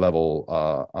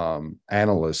high-level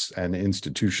analysts and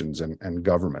institutions and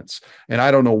governments. And I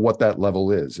don't know what that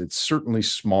level is. It's certainly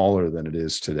smaller than it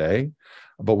is today,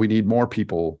 but we need more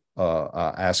people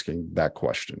asking that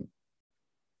question.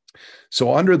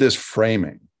 So under this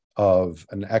framing of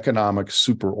an economic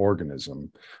superorganism,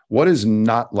 what is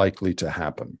not likely to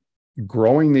happen?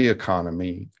 Growing the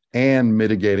economy and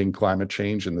mitigating climate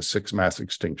change and the sixth mass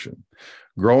extinction.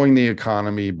 Growing the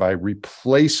economy by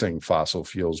replacing fossil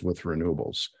fuels with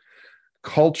renewables.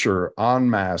 culture en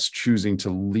masse choosing to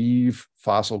leave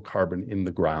fossil carbon in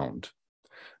the ground,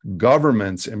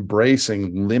 governments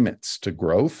embracing limits to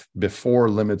growth before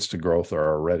limits to growth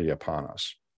are already upon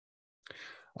us.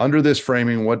 Under this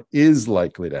framing, what is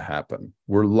likely to happen?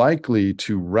 We're likely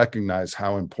to recognize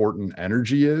how important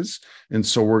energy is. And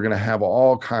so we're going to have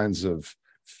all kinds of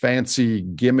fancy,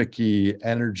 gimmicky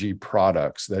energy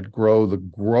products that grow the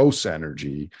gross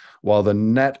energy while the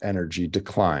net energy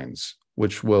declines,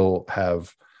 which will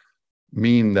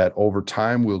mean that over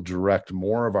time we'll direct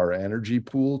more of our energy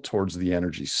pool towards the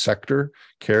energy sector.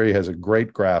 Carrie has a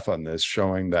great graph on this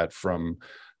showing that from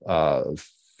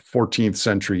 14th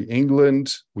century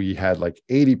England, we had like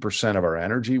 80% of our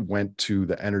energy went to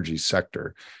the energy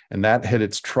sector. And that hit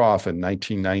its trough in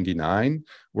 1999,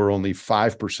 where only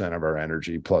 5% of our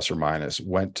energy, plus or minus,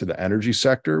 went to the energy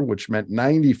sector, which meant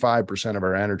 95% of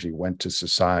our energy went to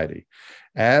society.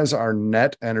 As our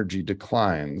net energy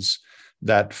declines,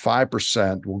 that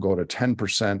 5% will go to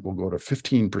 10%, will go to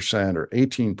 15% or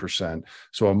 18%.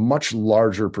 So a much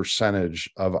larger percentage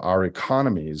of our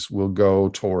economies will go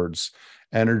towards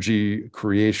energy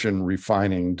creation,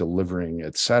 refining, delivering,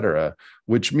 et cetera,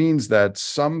 which means that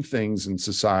some things in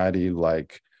society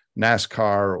like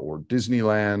NASCAR or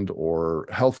Disneyland or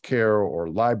healthcare or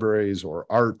libraries or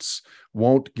arts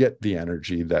won't get the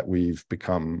energy that we've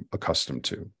become accustomed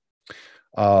to.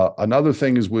 Another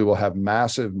thing is we will have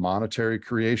massive monetary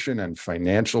creation and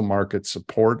financial market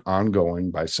support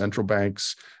ongoing by central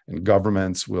banks and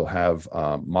governments. We'll have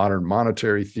modern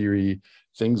monetary theory,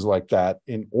 things like that,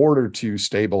 in order to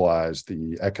stabilize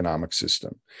the economic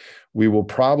system. We will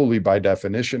probably, by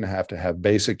definition, have to have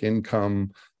basic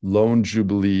income, loan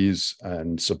jubilees,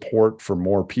 and support for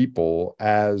more people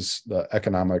as the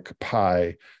economic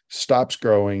pie stops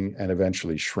growing and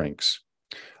eventually shrinks.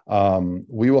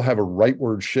 We will have a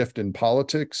rightward shift in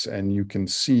politics, and you can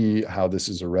see how this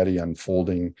is already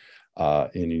unfolding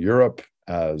in Europe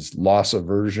as loss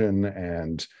aversion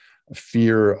and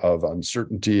fear of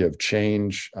uncertainty of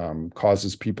change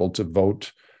causes people to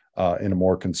vote in a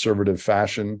more conservative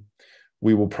fashion.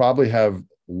 We will probably have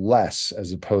less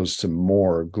as opposed to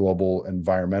more global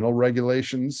environmental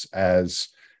regulations, as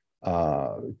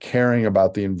caring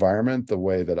about the environment the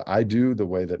way that I do, the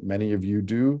way that many of you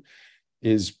do,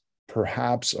 is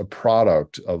perhaps a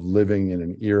product of living in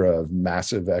an era of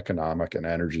massive economic and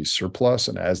energy surplus.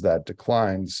 And as that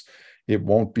declines, it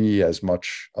won't be as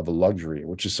much of a luxury,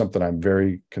 which is something I'm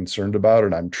very concerned about.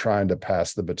 And I'm trying to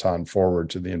pass the baton forward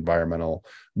to the environmental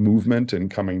movement in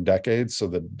coming decades so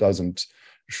that it doesn't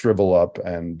shrivel up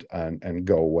and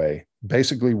go away.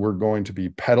 Basically, we're going to be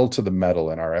pedal to the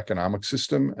metal in our economic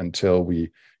system until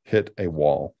we hit a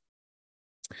wall.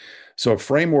 So a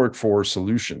framework for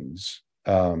solutions.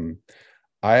 I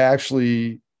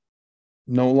actually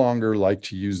no longer like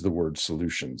to use the word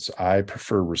solutions. I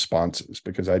prefer responses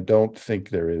because I don't think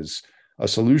there is a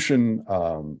solution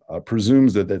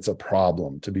presumes that it's a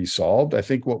problem to be solved. I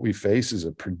think what we face is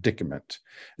a predicament,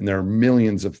 and there are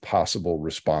millions of possible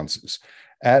responses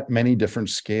at many different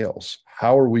scales.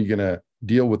 How are we going to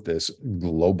deal with this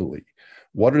globally?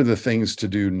 What are the things to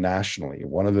do nationally?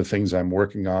 One of the things I'm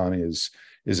working on is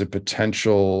a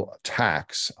potential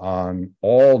tax on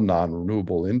all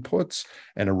non-renewable inputs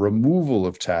and a removal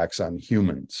of tax on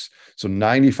humans. So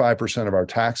 95% of our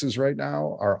taxes right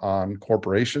now are on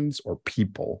corporations or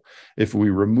people. If we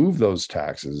remove those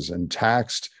taxes and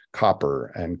taxed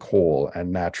copper and coal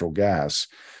and natural gas,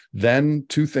 then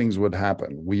two things would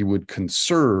happen. We would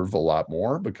conserve a lot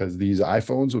more because these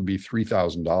iPhones would be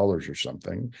 $3,000 or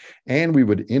something, and we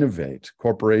would innovate.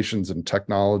 Corporations and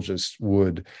technologists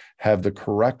would have the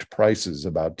correct prices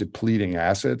about depleting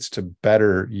assets to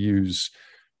better use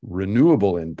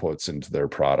renewable inputs into their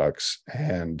products,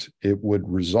 and it would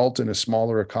result in a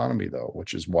smaller economy, though,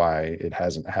 which is why it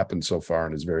hasn't happened so far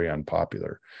and is very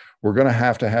unpopular. We're going to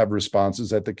have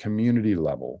responses at the community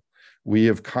level. We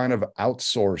have kind of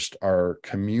outsourced our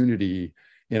community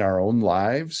in our own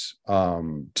lives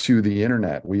to the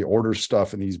internet. We order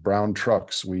stuff in these brown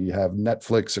trucks. We have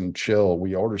Netflix and chill.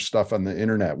 We order stuff on the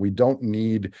internet. We don't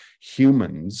need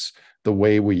humans the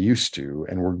way we used to,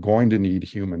 and we're going to need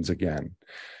humans again.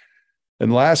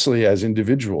 And lastly, as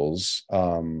individuals,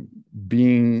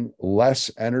 being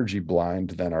less energy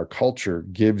blind than our culture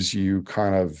gives you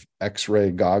kind of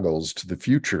X-ray goggles to the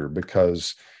future,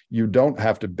 because you don't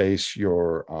have to base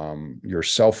your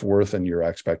self-worth and your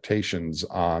expectations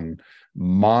on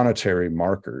monetary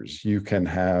markers. You can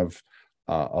have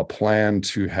a plan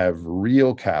to have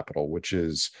real capital, which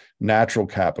is natural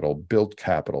capital, built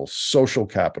capital, social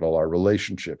capital, our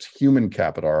relationships, human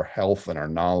capital, our health and our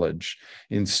knowledge,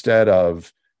 instead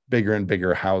of bigger and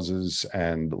bigger houses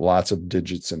and lots of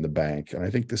digits in the bank. And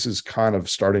I think this is kind of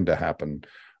starting to happen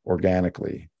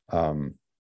organically.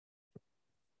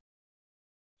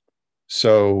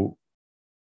 So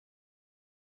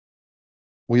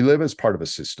we live as part of a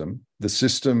system. The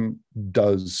system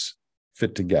does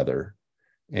fit together.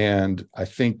 And I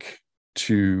think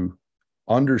to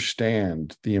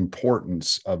understand the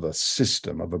importance of a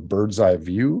system, of a bird's eye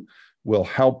view, will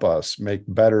help us make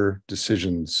better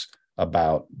decisions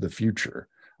about the future.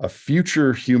 A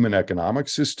future human economic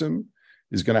system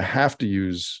is going to have to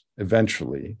use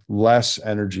eventually less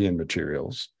energy and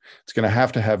materials. It's going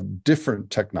to have different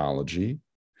technology.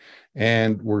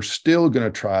 And we're still going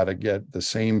to try to get the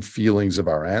same feelings of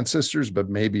our ancestors, but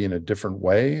maybe in a different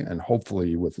way and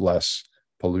hopefully with less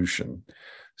pollution.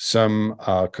 Some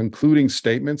concluding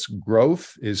statements: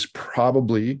 growth is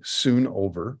probably soon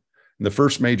over. And the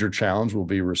first major challenge will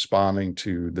be responding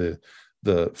to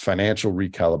the financial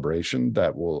recalibration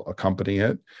that will accompany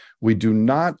it. We do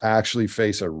not actually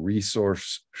face a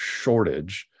resource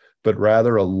shortage, but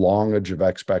rather a longage of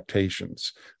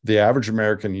expectations. The average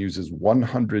American uses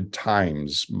 100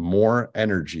 times more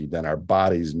energy than our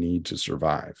bodies need to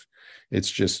survive.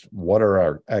 It's just, what are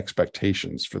our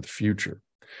expectations for the future?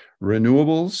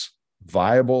 Renewables,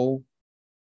 viable,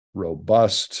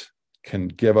 robust, can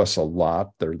give us a lot.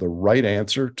 They're the right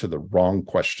answer to the wrong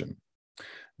question.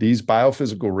 These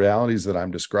biophysical realities that I'm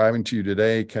describing to you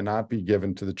today cannot be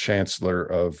given to the chancellor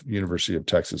of University of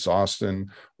Texas,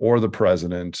 Austin, or the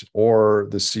president, or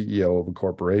the CEO of a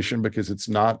corporation, because it's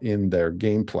not in their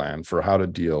game plan for how to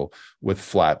deal with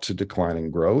flat to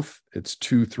declining growth. It's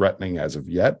too threatening as of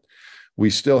yet. We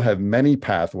still have many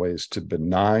pathways to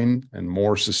benign and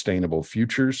more sustainable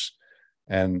futures.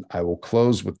 And I will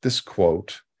close with this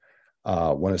quote.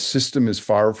 When a system is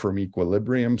far from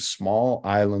equilibrium, small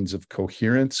islands of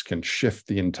coherence can shift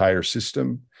the entire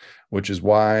system, which is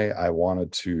why I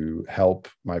wanted to help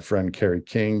my friend Carrie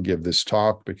King give this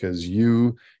talk, because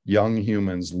you, young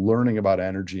humans learning about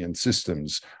energy and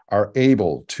systems, are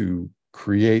able to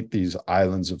create these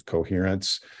islands of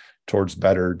coherence towards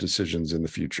better decisions in the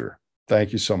future.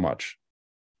 Thank you so much.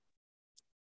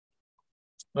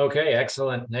 Okay,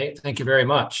 excellent, Nate. Thank you very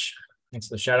much. Thanks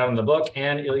for the shout out in the book.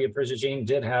 And Ilya Przygin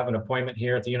did have an appointment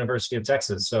here at the University of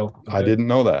Texas. So I didn't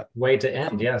know that. Way to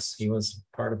end. Yes, he was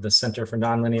part of the Center for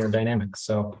Nonlinear Dynamics.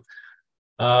 So,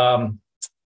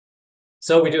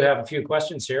 so we do have a few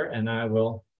questions here, and I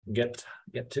will get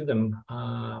to them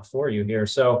for you here.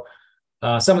 So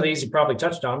some of these you probably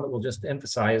touched on, but we'll just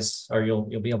emphasize, or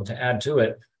you'll be able to add to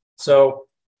it. So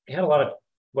you had a lot of,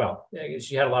 well,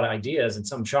 you had a lot of ideas and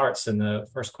some charts. And the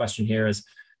first question here is,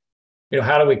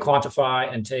 how do we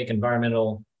quantify and take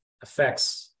environmental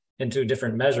effects into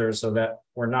different measures so that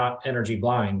we're not energy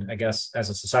blind, I guess, as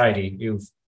a society? You've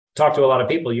talked to a lot of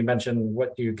people. You mentioned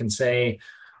what you can say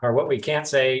or what we can't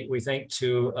say, we think,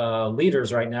 to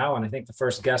leaders right now. And I think the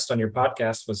first guest on your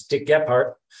podcast was Dick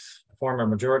Gephardt, a former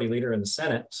majority leader in the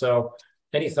Senate. So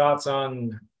any thoughts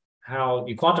on how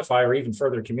you quantify or even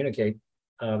further communicate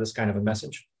this kind of a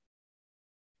message?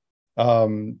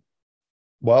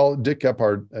 Well, Dick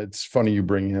Gephardt, it's funny you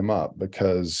bring him up,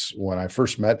 because when I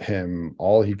first met him,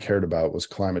 all he cared about was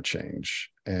climate change.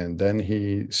 And then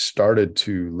he started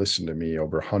to listen to me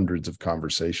over hundreds of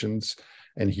conversations,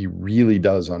 and he really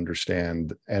does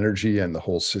understand energy and the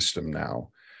whole system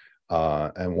now.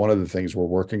 And one of the things we're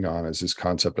working on is this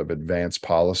concept of advanced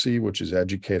policy, which is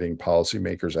educating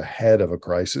policymakers ahead of a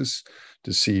crisis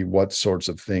to see what sorts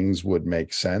of things would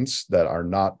make sense that are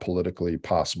not politically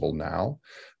possible now.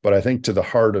 But I think to the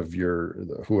heart of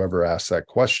whoever asked that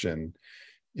question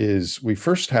is, we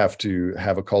first have to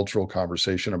have a cultural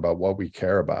conversation about what we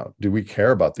care about. Do we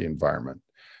care about the environment?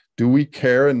 Do we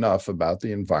care enough about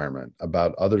the environment,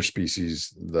 about other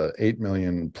species, the 8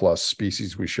 million plus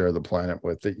species we share the planet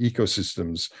with, the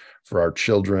ecosystems for our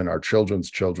children, our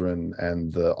children's children,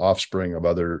 and the offspring of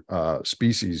other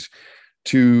species,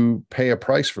 to pay a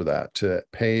price for that, to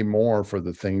pay more for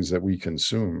the things that we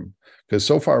consume? Because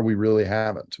so far we really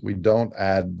haven't. We don't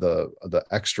add the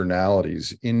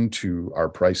externalities into our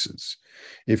prices.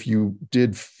 If you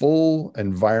did full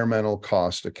environmental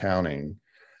cost accounting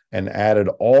and added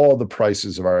all the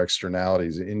prices of our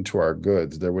externalities into our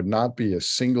goods, there would not be a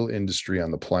single industry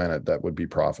on the planet that would be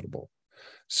profitable.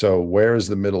 So where is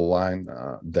the middle line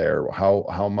there?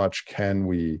 How much can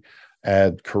we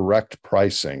add correct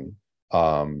pricing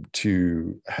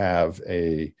to have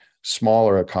a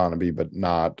smaller economy, but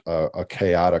not a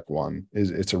chaotic one?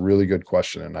 It's a really good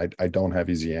question, and I don't have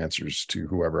easy answers to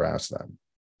whoever asked that.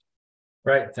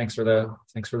 Right. Thanks for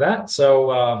that.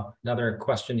 So another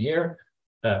question here.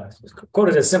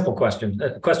 quoted as simple question.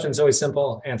 The question is always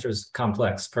simple, answers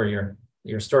complex per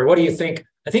your story. What do you think?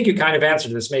 I think you kind of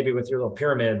answered this maybe with your little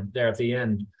pyramid there at the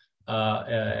end,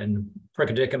 and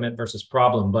predicament versus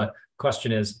problem. But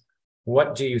question is,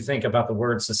 what do you think about the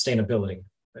word sustainability?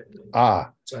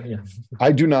 So, yeah.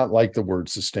 I do not like the word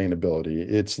sustainability.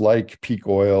 It's like peak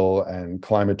oil and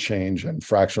climate change and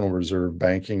fractional reserve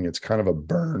banking. It's kind of a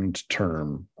burned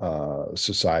term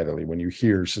societally. When you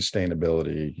hear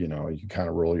sustainability, you kind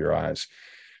of roll your eyes.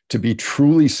 To be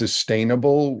truly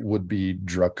sustainable would be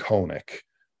draconic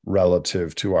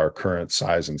relative to our current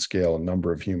size and scale and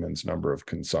number of humans, number of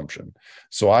consumption.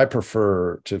 So I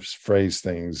prefer to phrase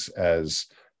things as,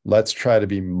 let's try to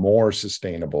be more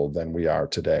sustainable than we are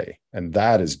today. And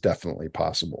that is definitely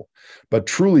possible. But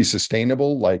truly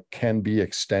sustainable, like can be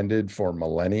extended for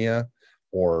millennia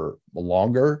or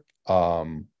longer,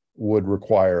 would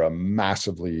require a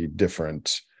massively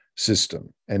different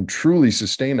system. And truly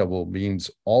sustainable means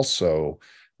also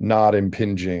not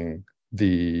impinging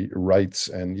the rights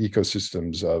and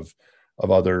ecosystems of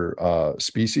other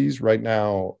species. Right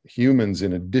now, humans,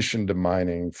 in addition to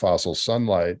mining fossil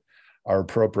sunlight, are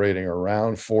appropriating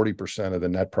around 40% of the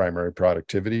net primary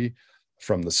productivity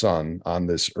from the sun on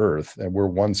this earth. And we're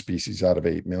one species out of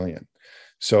 8 million.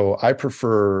 So I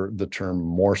prefer the term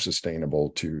more sustainable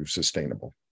to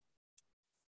sustainable.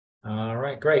 All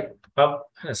right, great. Well,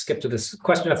 I'm going to skip to this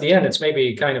question at the end. It's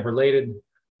maybe kind of related,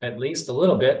 at least a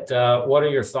little bit. What are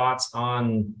your thoughts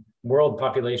on world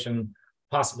population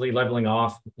possibly leveling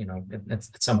off, at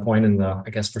some point in the,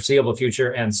 I guess, foreseeable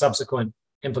future, and subsequent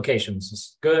implications?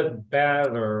 Is good,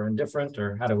 bad, or indifferent,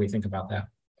 or how do we think about that?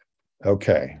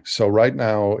 Okay, so right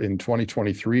now in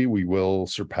 2023, we will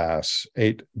surpass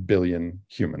 8 billion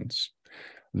humans.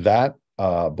 That,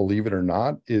 believe it or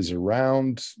not, is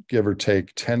around, give or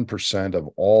take, 10% of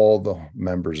all the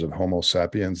members of Homo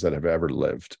sapiens that have ever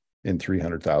lived in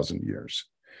 300,000 years.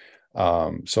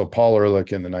 So Paul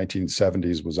Ehrlich in the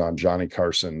 1970s was on Johnny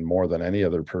Carson more than any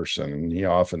other person, and he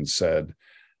often said,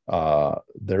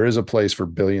 there is a place for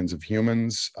billions of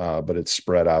humans, but it's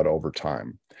spread out over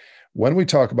time. When we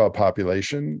talk about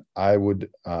population, I would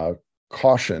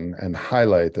caution and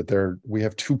highlight that we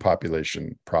have two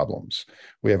population problems.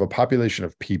 We have a population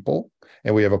of people,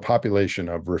 and we have a population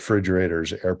of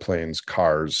refrigerators, airplanes,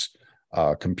 cars,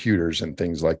 computers, and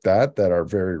things like that are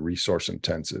very resource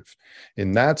intensive.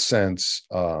 In that sense,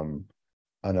 an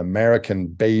American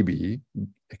baby,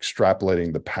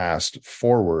 extrapolating the past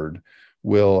forward,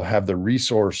 will have the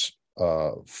resource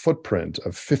footprint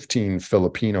of 15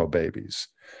 Filipino babies.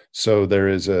 So there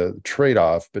is a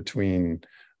trade-off between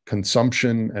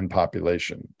consumption and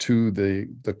population. To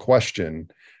the question,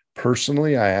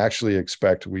 personally, I actually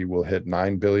expect we will hit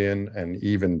 9 billion and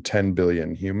even 10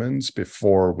 billion humans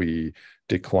before we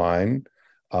decline,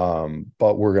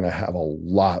 but we're going to have a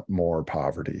lot more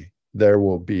poverty. There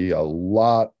will be a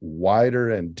lot wider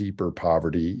and deeper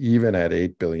poverty, even at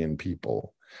 8 billion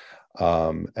people.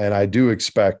 And I do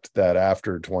expect that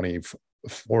after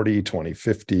 2040,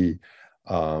 2050,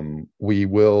 we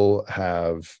will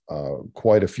have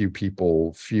quite a few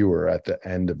people fewer at the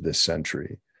end of this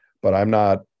century. But I'm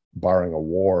not, barring a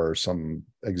war or some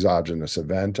exogenous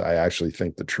event, I actually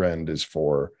think the trend is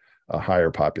for a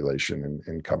higher population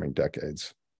in coming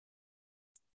decades.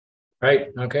 Right.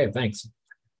 Okay, thanks.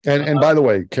 And by the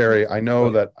way, Carrie, I know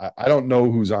that I don't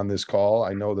know who's on this call.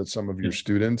 I know that some of your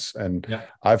students, and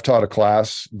I've taught a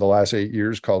class the last 8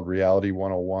 years called Reality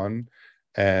 101.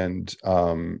 And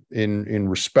in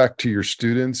respect to your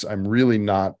students, I'm really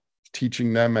not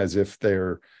teaching them as if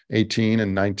they're 18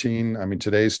 and 19. I mean,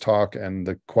 today's talk and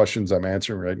the questions I'm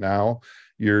answering right now,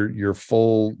 you're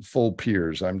full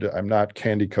peers. I'm not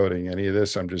candy coating any of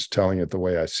this. I'm just telling it the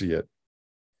way I see it.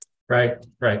 Right.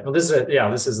 Well, this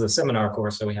is the seminar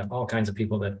course, so we have all kinds of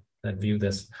people that view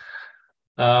this.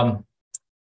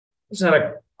 There's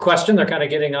another question. They're kind of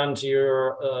getting onto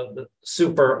your the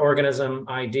super organism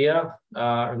idea, or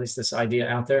at least this idea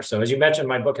out there. So as you mentioned,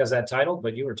 my book has that title,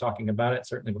 but you were talking about it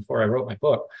certainly before I wrote my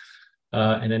book,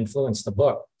 and influenced the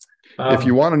book. If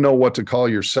you want to know what to call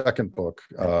your second book,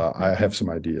 I have some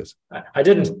ideas. I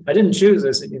didn't choose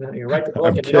this. You write the book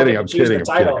and you don't get to choose the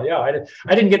title. Yeah,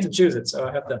 I didn't get to choose it, so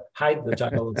I have to hide the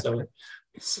title and so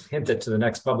hint it to the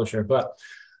next publisher. But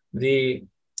here's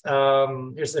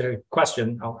the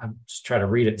question. I'll just try to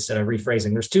read it instead of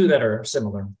rephrasing. There's two that are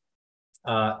similar.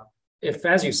 If,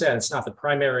 as you said, it's not the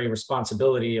primary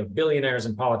responsibility of billionaires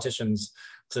and politicians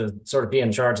to sort of be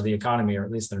in charge of the economy, or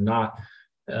at least they're not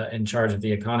in charge of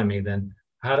the economy, then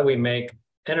how do we make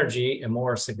energy a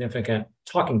more significant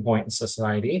talking point in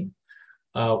society?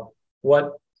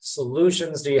 What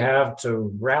solutions do you have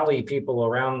to rally people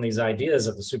around these ideas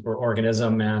of the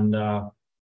superorganism? And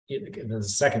the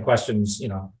second question is,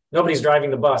 nobody's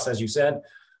driving the bus, as you said.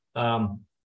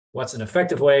 What's an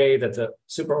effective way that the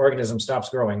superorganism stops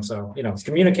growing? So, it's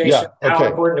communication. Yeah, okay. How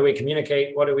important do we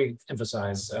communicate? What do we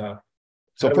emphasize?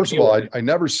 So first of all, I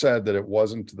never said that it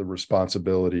wasn't the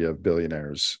responsibility of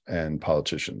billionaires and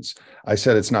politicians. I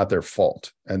said it's not their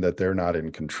fault and that they're not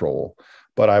in control.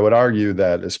 But I would argue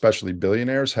that especially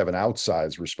billionaires have an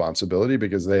outsized responsibility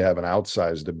because they have an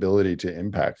outsized ability to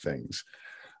impact things.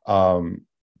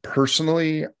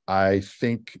 Personally, I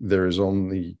think there's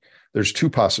two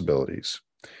possibilities.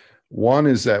 One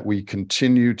is that we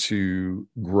continue to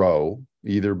grow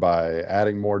either by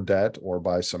adding more debt or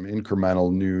by some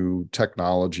incremental new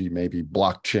technology, maybe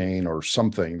blockchain or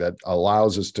something that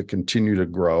allows us to continue to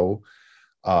grow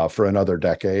for another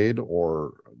decade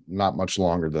or not much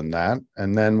longer than that.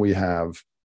 And then we have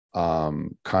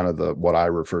kind of what I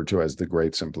refer to as the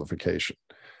great simplification.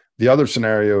 The other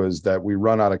scenario is that we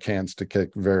run out of cans to kick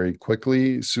very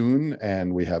quickly soon,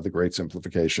 and we have the great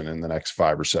simplification in the next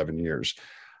 5 or 7 years.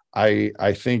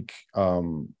 I think,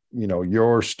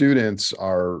 your students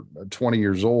are 20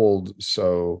 years old,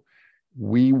 so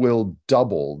we will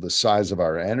double the size of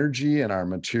our energy and our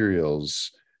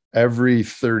materials every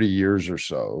 30 years or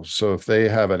so. So if they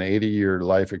have an 80-year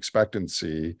life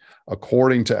expectancy,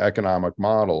 according to economic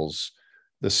models,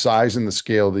 the size and the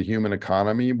scale of the human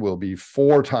economy will be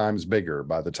 4 times bigger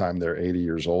by the time they're 80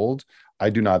 years old. I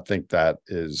do not think that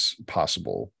is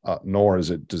possible, nor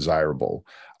is it desirable.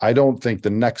 I don't think the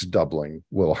next doubling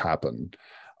will happen.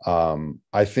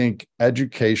 I think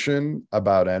education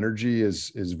about energy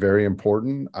is very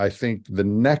important. I think the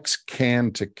next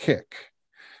can to kick,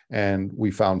 and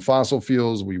we found fossil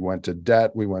fuels, we went to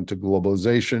debt, we went to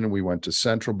globalization, we went to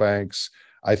central banks.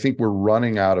 I think we're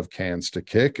running out of cans to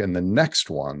kick, and the next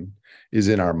one is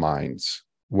in our minds,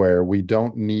 where we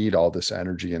don't need all this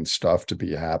energy and stuff to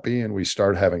be happy, and we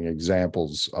start having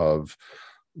examples of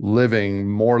living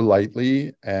more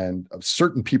lightly, and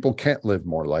certain people can't live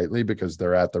more lightly because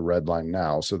they're at the red line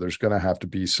now. So there's going to have to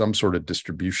be some sort of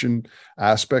distribution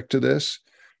aspect to this.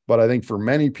 But I think for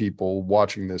many people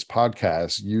watching this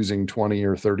podcast, using 20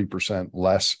 or 30%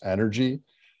 less energy,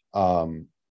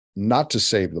 not to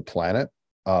save the planet,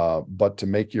 but to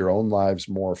make your own lives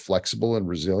more flexible and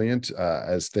resilient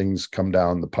as things come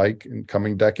down the pike in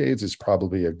coming decades is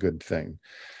probably a good thing.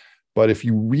 But if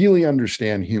you really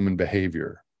understand human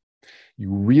behavior, you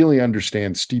really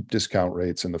understand steep discount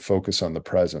rates and the focus on the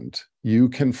present, you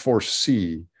can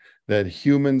foresee that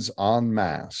humans en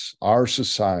masse, our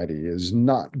society, is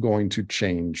not going to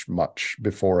change much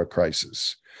before a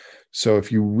crisis. So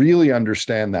if you really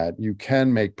understand that, you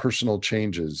can make personal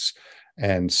changes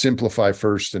and simplify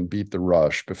first and beat the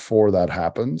rush before that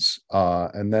happens,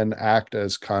 and then act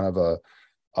as kind of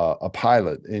a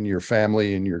pilot in your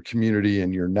family, in your community,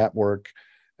 in your network.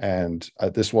 And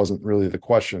this wasn't really the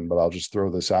question, but I'll just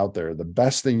throw this out there. The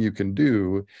best thing you can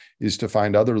do is to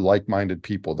find other like-minded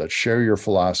people that share your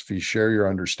philosophy, share your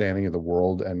understanding of the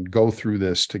world, and go through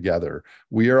this together.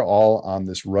 We are all on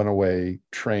this runaway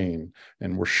train,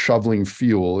 and we're shoveling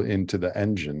fuel into the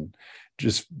engine.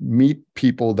 Just meet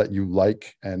people that you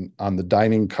like and on the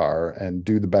dining car and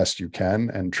do the best you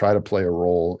can and try to play a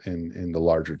role in the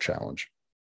larger challenge.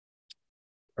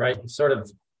 Right. Sort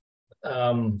of,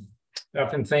 I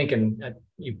often think, and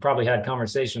you probably had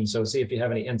conversations, so see if you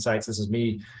have any insights. This is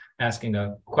me asking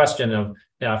a question of,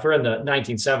 if we're in the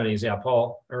 1970s,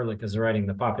 Paul Ehrlich is writing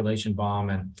The Population Bomb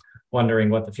and wondering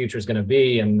what the future is going to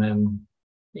be. And then,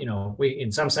 we,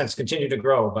 in some sense, continue to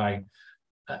grow by,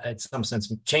 in some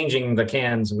sense, changing the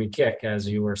cans we kick, as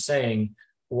you were saying.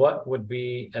 What would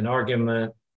be an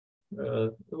argument?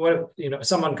 What if,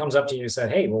 someone comes up to you and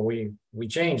said, hey, well, we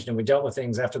changed and we dealt with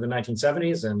things after the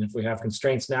 1970s, and if we have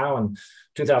constraints now in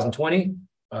 2020,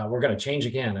 we're going to change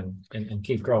again and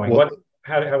keep growing. Well,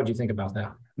 how would you think about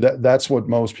that? That's what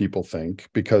most people think,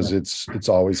 because it's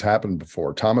always happened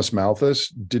before. Thomas Malthus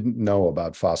didn't know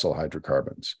about fossil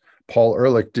hydrocarbons. Paul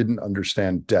Ehrlich didn't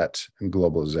understand debt and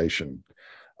globalization.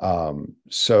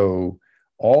 So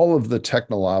all of the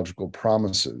technological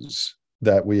promises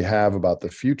that we have about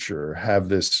the future have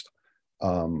this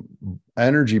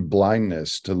energy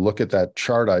blindness to look at that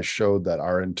chart I showed, that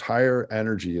our entire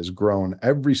energy has grown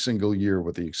every single year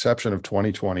with the exception of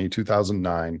 2020,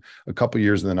 2009, a couple of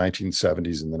years in the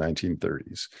 1970s and the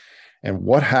 1930s. And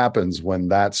what happens when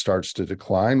that starts to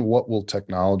decline? What will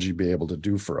technology be able to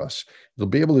do for us? It'll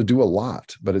be able to do a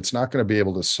lot, but it's not going to be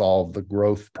able to solve the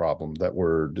growth problem that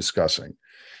we're discussing.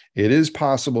 It is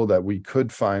possible that we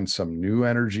could find some new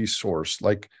energy source,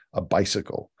 like a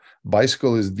bicycle,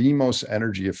 Bicycle is the most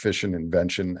energy efficient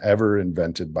invention ever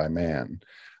invented by man.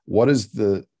 What is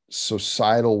the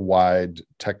societal wide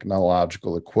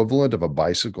technological equivalent of a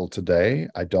bicycle today?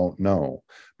 I don't know.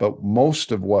 But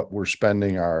most of what we're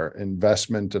spending our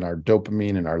investment and our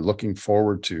dopamine and are looking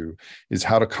forward to is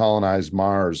how to colonize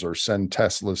Mars or send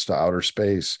Teslas to outer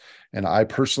space. And I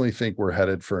personally think we're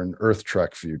headed for an Earth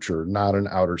trek future, not an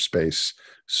outer space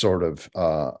sort of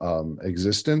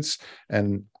existence.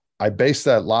 And I base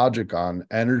that logic on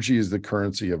energy is the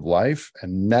currency of life,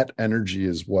 and net energy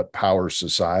is what powers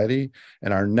society.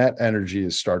 And our net energy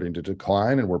is starting to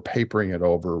decline, and we're papering it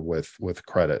over with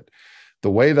credit.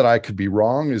 The way that I could be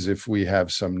wrong is if we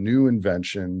have some new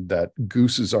invention that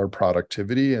gooses our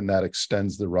productivity and that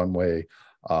extends the runway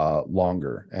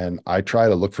longer. And I try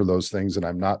to look for those things, and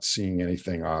I'm not seeing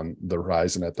anything on the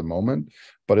horizon at the moment,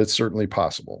 but it's certainly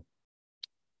possible.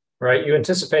 Right. You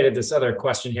anticipated this other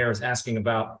question here is asking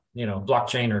about,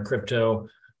 blockchain or crypto.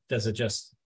 Does it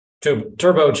just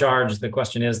turbocharge? The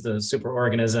question is the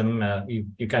superorganism.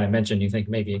 You kind of mentioned you think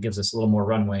maybe it gives us a little more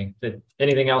runway.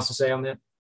 Anything else to say on that?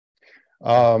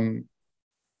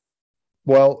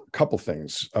 Well, a couple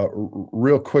things.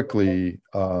 Real quickly,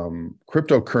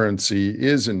 cryptocurrency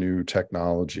is a new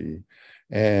technology.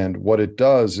 And what it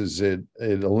does is it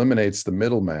eliminates the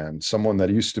middleman. Someone that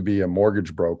used to be a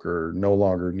mortgage broker no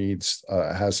longer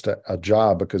has a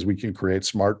job because we can create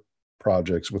smart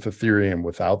projects with Ethereum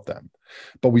without them.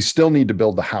 But we still need to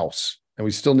build the house, and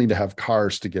we still need to have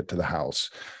cars to get to the house.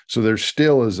 So there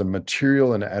still is a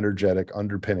material and energetic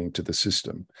underpinning to the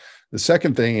system. The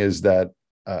second thing is that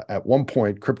at one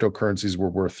point, cryptocurrencies were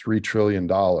worth $3 trillion.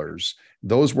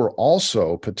 Those were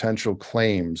also potential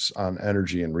claims on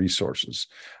energy and resources.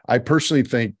 I personally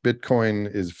think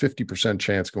Bitcoin is 50%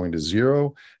 chance going to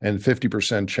zero and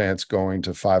 50% chance going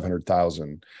to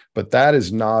 500,000. But that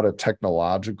is not a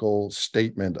technological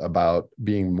statement about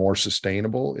being more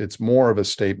sustainable. It's more of a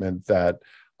statement that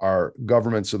our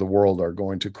governments of the world are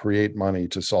going to create money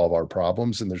to solve our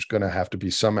problems, and there's going to have to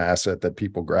be some asset that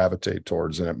people gravitate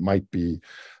towards, and it might be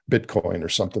Bitcoin or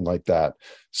something like that.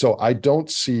 So I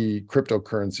don't see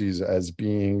cryptocurrencies as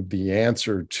being the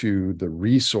answer to the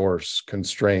resource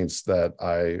constraints that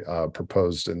I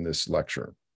proposed in this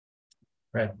lecture.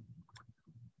 Right.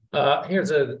 Here's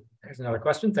another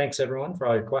question. Thanks everyone for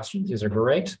all your questions. These are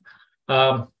great.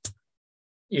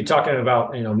 You're talking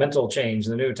about, mental change,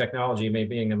 the new technology may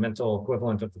being a mental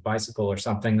equivalent of the bicycle or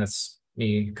something. That's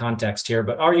the context here.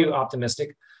 But are you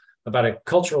optimistic about a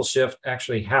cultural shift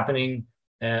actually happening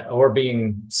or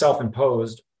being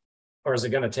self-imposed? Or is it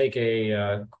going to take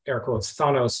a, air quotes,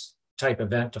 Thanos type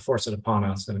event to force it upon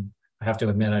us? And I have to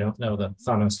admit, I don't know the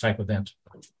Thanos type event.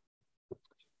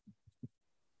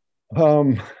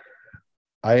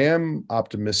 I am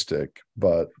optimistic,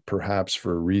 but perhaps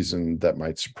for a reason that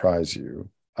might surprise you.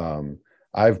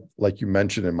 Like you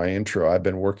mentioned in my intro, I've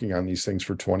been working on these things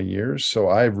for 20 years. So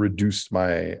I've reduced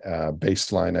my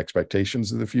baseline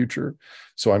expectations of the future.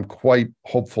 So I'm quite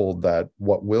hopeful that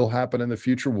what will happen in the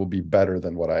future will be better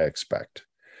than what I expect.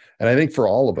 And I think for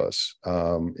all of us,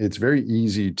 it's very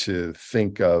easy to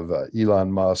think of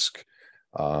Elon Musk.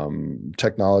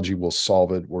 Technology will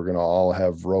solve it. We're going to all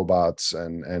have robots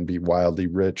and be wildly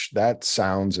rich. That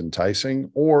sounds enticing.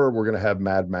 Or we're going to have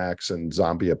Mad Max and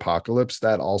zombie apocalypse.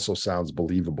 That also sounds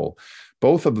believable.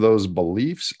 Both of those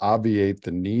beliefs obviate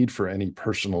the need for any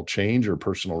personal change or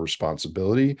personal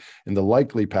responsibility. And the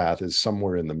likely path is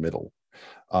somewhere in the middle.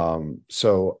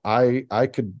 So I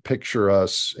could picture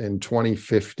us in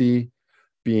 2050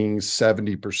 being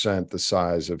 70% the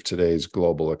size of today's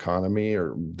global economy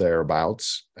or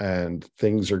thereabouts. And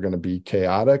things are going to be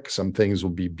chaotic. Some things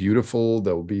will be beautiful.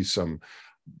 There will be some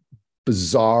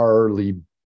bizarrely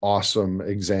awesome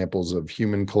examples of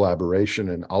human collaboration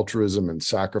and altruism and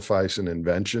sacrifice and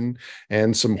invention,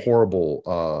 and some horrible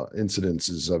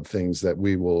incidences of things that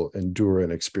we will endure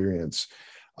and experience.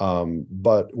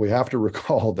 But we have to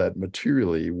recall that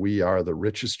materially, we are the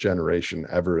richest generation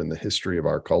ever in the history of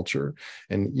our culture.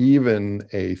 And even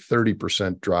a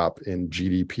 30% drop in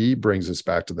GDP brings us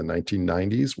back to the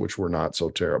 1990s, which were not so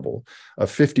terrible. A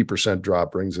 50%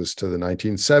 drop brings us to the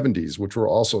 1970s, which were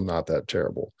also not that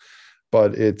terrible.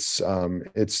 But it's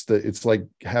like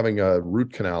having a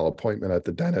root canal appointment at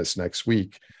the dentist next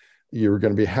week. You're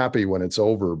going to be happy when it's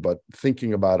over, but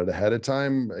thinking about it ahead of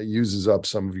time uses up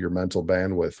some of your mental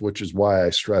bandwidth, which is why I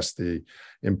stress the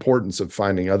importance of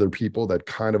finding other people that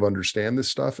kind of understand this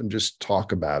stuff and just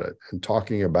talk about it. And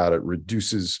talking about it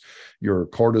reduces your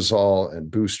cortisol and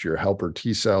boosts your helper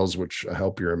T cells, which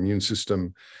help your immune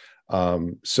system.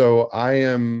 So I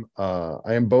am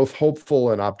both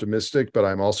hopeful and optimistic, but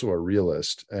I'm also a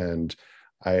realist. And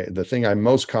The thing I'm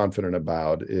most confident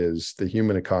about is the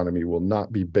human economy will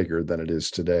not be bigger than it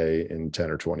is today in 10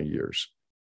 or 20 years.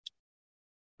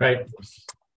 Right.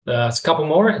 It's a couple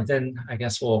more, and then I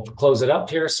guess we'll close it up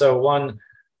here. So one,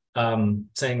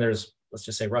 saying there's, let's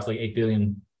just say, roughly 8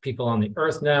 billion people on the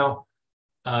earth now.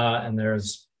 And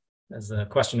there's, as the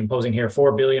question imposing here,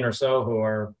 4 billion or so who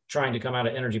are trying to come out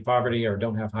of energy poverty or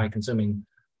don't have high consuming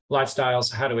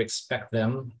lifestyles. How do we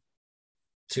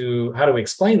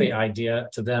explain the idea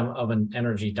to them of an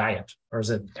energy diet? Or is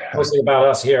it mostly about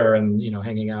us here and,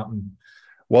 hanging out?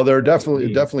 Well, there are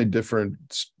definitely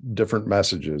different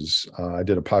messages. I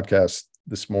did a podcast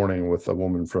this morning with a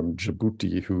woman from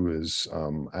Djibouti who is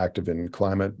active in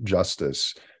climate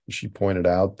justice. She pointed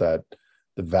out that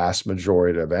the vast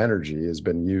majority of energy has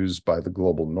been used by the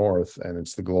global north, and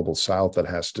it's the global south that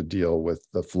has to deal with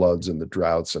the floods and the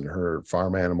droughts, and her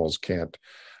farm animals can't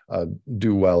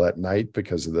do well at night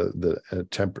because of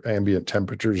the ambient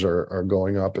temperatures are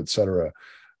going up, et cetera.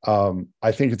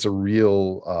 I think it's a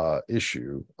real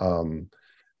issue.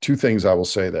 Two things I will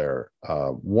say there.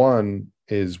 One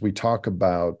is we talk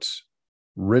about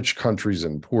rich countries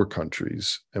and poor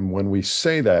countries. And when we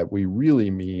say that, we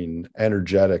really mean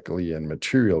energetically and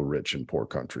material rich and poor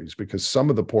countries, because some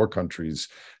of the poor countries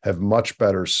have much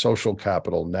better social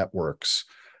capital networks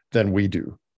than we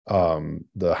do.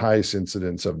 The highest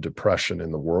incidence of depression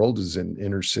in the world is in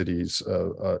inner cities,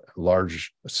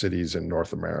 large cities in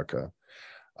North America.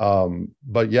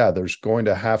 But yeah, there's going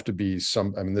to have to be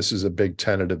this is a big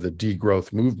tenet of the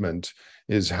degrowth movement,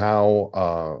 is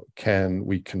how can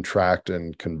we contract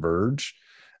and converge?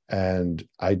 And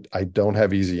I don't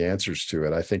have easy answers to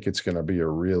it. I think it's going to be a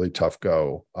really tough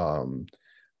go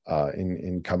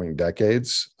in coming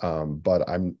decades. But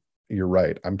you're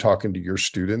right. I'm talking to your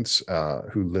students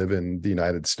who live in the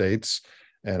United States,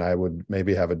 and I would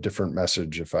maybe have a different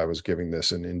message if I was giving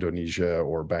this in Indonesia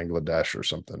or Bangladesh or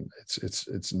something.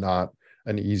 It's not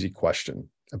an easy question.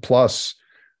 And plus,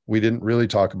 we didn't really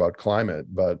talk about climate,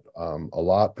 but a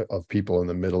lot of people in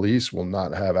the Middle East will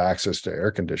not have access to air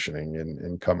conditioning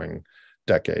in coming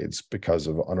decades because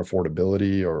of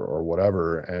unaffordability or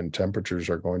whatever, and temperatures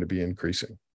are going to be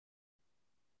increasing.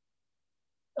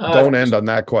 Don't end on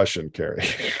that question, Carrie.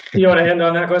 You want to end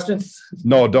on that question?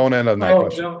 No, don't end on that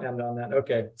question. Don't end on that.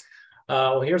 Okay.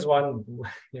 Well, here's one.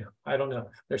 I don't know.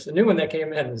 There's a new one that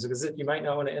came in. You might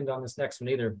not want to end on this next one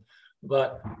either.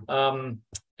 But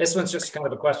this one's just kind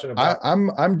of a question about.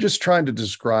 I'm just trying to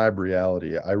describe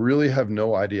reality. I really have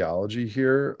no ideology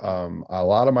here. A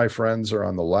lot of my friends are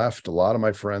on the left. A lot of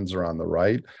my friends are on the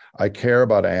right. I care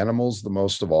about animals the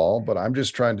most of all, but I'm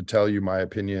just trying to tell you my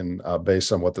opinion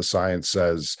based on what the science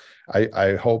says.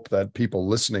 I hope that people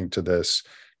listening to this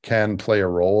can play a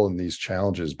role in these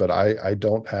challenges, but I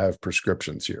don't have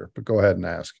prescriptions here. But go ahead and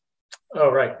ask. Oh,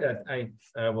 right.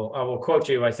 I will quote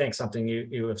you. I think something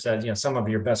you have said. Some of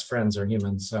your best friends are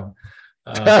humans. So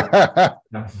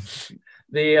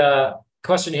the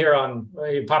question here on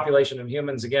population of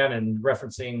humans again, and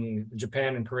referencing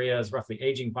Japan and Korea as roughly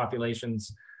aging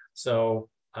populations. So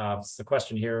it's the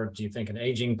question here: do you think an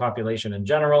aging population in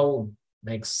general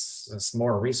makes us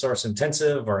more resource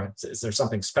intensive, or is there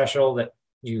something special that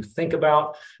you think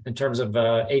about in terms of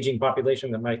aging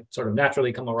population that might sort of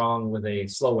naturally come along with a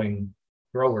slower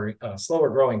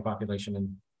growing population,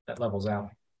 and that levels out?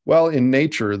 Well, in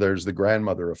nature, there's the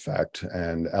grandmother effect,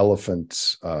 and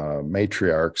elephants,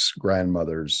 matriarchs,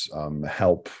 grandmothers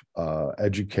help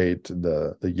educate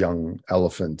the young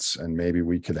elephants, and maybe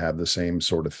we could have the same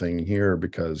sort of thing here,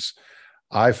 because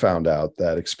I found out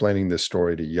that explaining this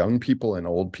story to young people and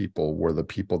old people were the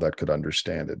people that could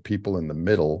understand it. People in the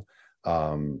middle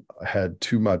had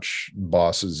too much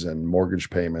bosses and mortgage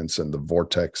payments, and the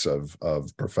vortex of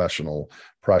professional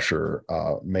pressure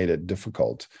made it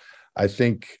difficult. I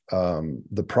think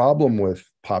the problem with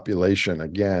population,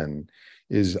 again,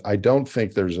 is I don't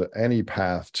think there's any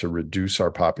path to reduce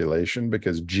our population,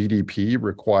 because GDP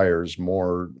requires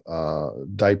more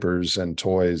diapers and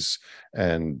toys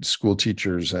and school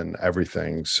teachers and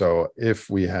everything. So if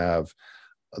we have,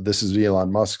 this is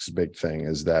Elon Musk's big thing,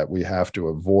 is that we have to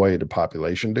avoid a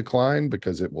population decline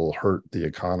because it will hurt the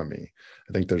economy.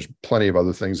 I think there's plenty of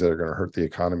other things that are going to hurt the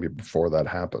economy before that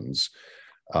happens.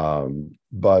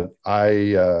 But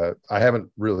I haven't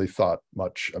really thought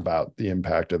much about the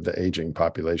impact of the aging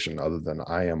population, other than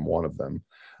I am one of them.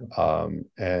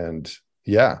 And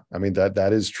yeah, I mean,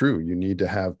 that is true. You need to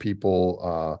have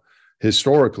people,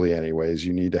 historically anyways,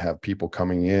 you need to have people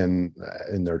coming in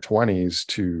their 20s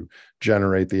to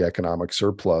generate the economic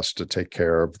surplus to take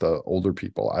care of the older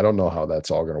people. I don't know how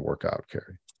that's all going to work out,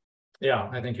 Carrie. Yeah,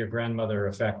 I think your grandmother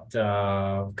effect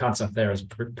concept there is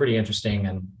pretty interesting,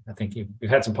 and I think you've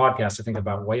had some podcasts, I think,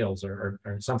 about whales or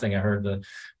something. I heard the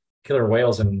killer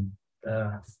whales, and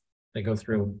they go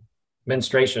through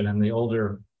menstruation, and the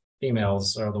older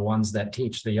females are the ones that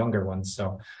teach the younger ones.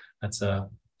 So that's a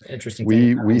interesting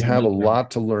thing. We have a lot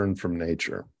to learn from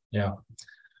nature. Yeah.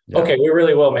 Yeah. Okay, we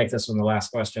really will make this one the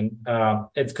last question.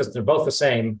 It's because they're both the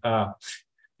same.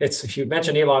 It's, you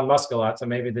mentioned Elon Musk a lot, so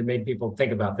maybe they made people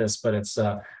think about this, but it's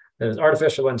is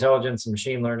artificial intelligence and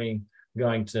machine learning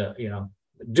going to,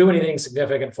 do anything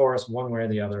significant for us one way or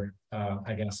the other?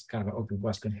 I guess kind of an open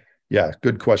question. Yeah,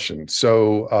 good question.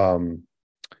 So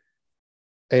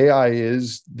AI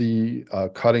is the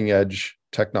cutting edge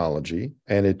technology,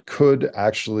 and it could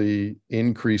actually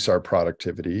increase our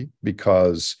productivity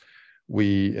because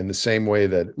we, in the same way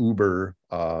that Uber,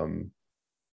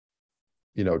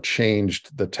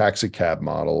 changed the taxi cab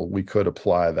model, we could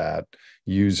apply that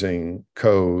using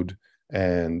code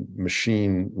and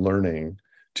machine learning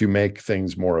to make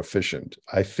things more efficient.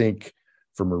 I think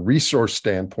from a resource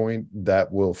standpoint,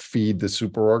 that will feed the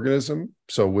superorganism.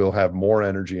 So we'll have more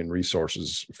energy and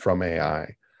resources from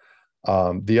AI.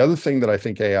 The other thing that I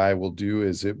think AI will do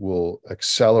is it will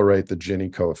accelerate the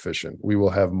Gini coefficient. We will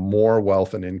have more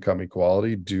wealth and income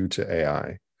equality due to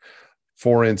AI.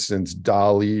 For instance,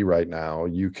 DALL-E right now,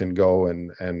 you can go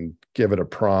and give it a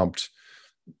prompt,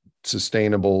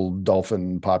 sustainable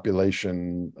dolphin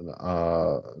population,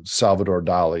 Salvador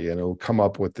Dali, and it'll come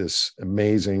up with this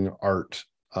amazing art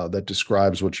that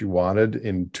describes what you wanted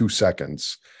in 2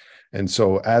 seconds. And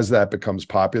so as that becomes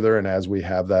popular, and as we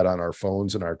have that on our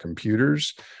phones and our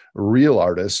computers, real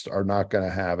artists are not going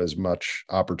to have as much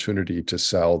opportunity to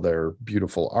sell their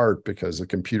beautiful art because the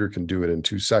computer can do it in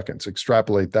 2 seconds.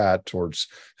 Extrapolate that towards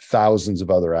thousands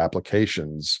of other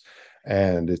applications,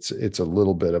 and it's a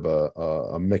little bit of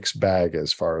a mixed bag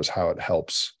as far as how it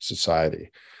helps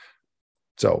society.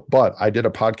 So, but I did a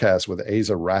podcast with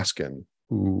Asa Raskin,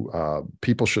 who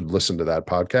people should listen to that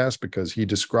podcast because he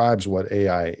describes what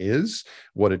AI is,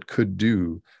 what it could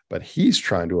do, but he's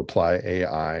trying to apply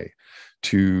AI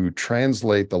to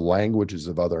translate the languages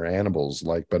of other animals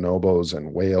like bonobos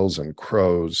and whales and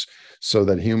crows so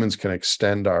that humans can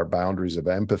extend our boundaries of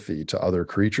empathy to other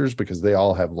creatures because they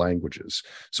all have languages.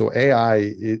 So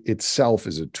AI itself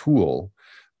is a tool,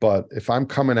 but if I'm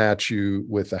coming at you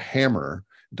with a hammer,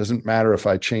 it doesn't matter if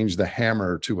I change the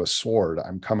hammer to a sword,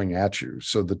 I'm coming at you.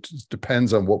 So that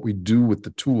depends on what we do with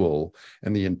the tool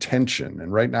and the intention.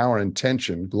 And right now our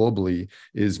intention globally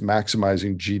is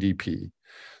maximizing GDP.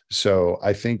 So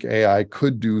I think AI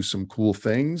could do some cool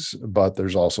things, but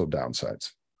there's also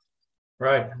downsides.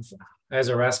 Right. As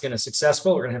Raskin is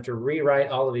successful, we're going to have to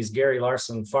rewrite all of these Gary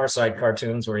Larson Far Side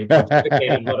cartoons where he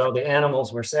communicated what all the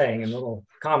animals were saying in little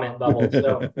comment bubbles.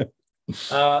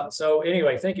 So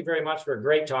anyway, thank you very much for a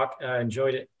great talk. I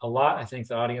enjoyed it a lot. I think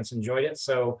the audience enjoyed it.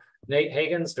 So Nate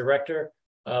Hagens, director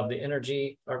of the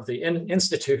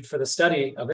Institute for the Study of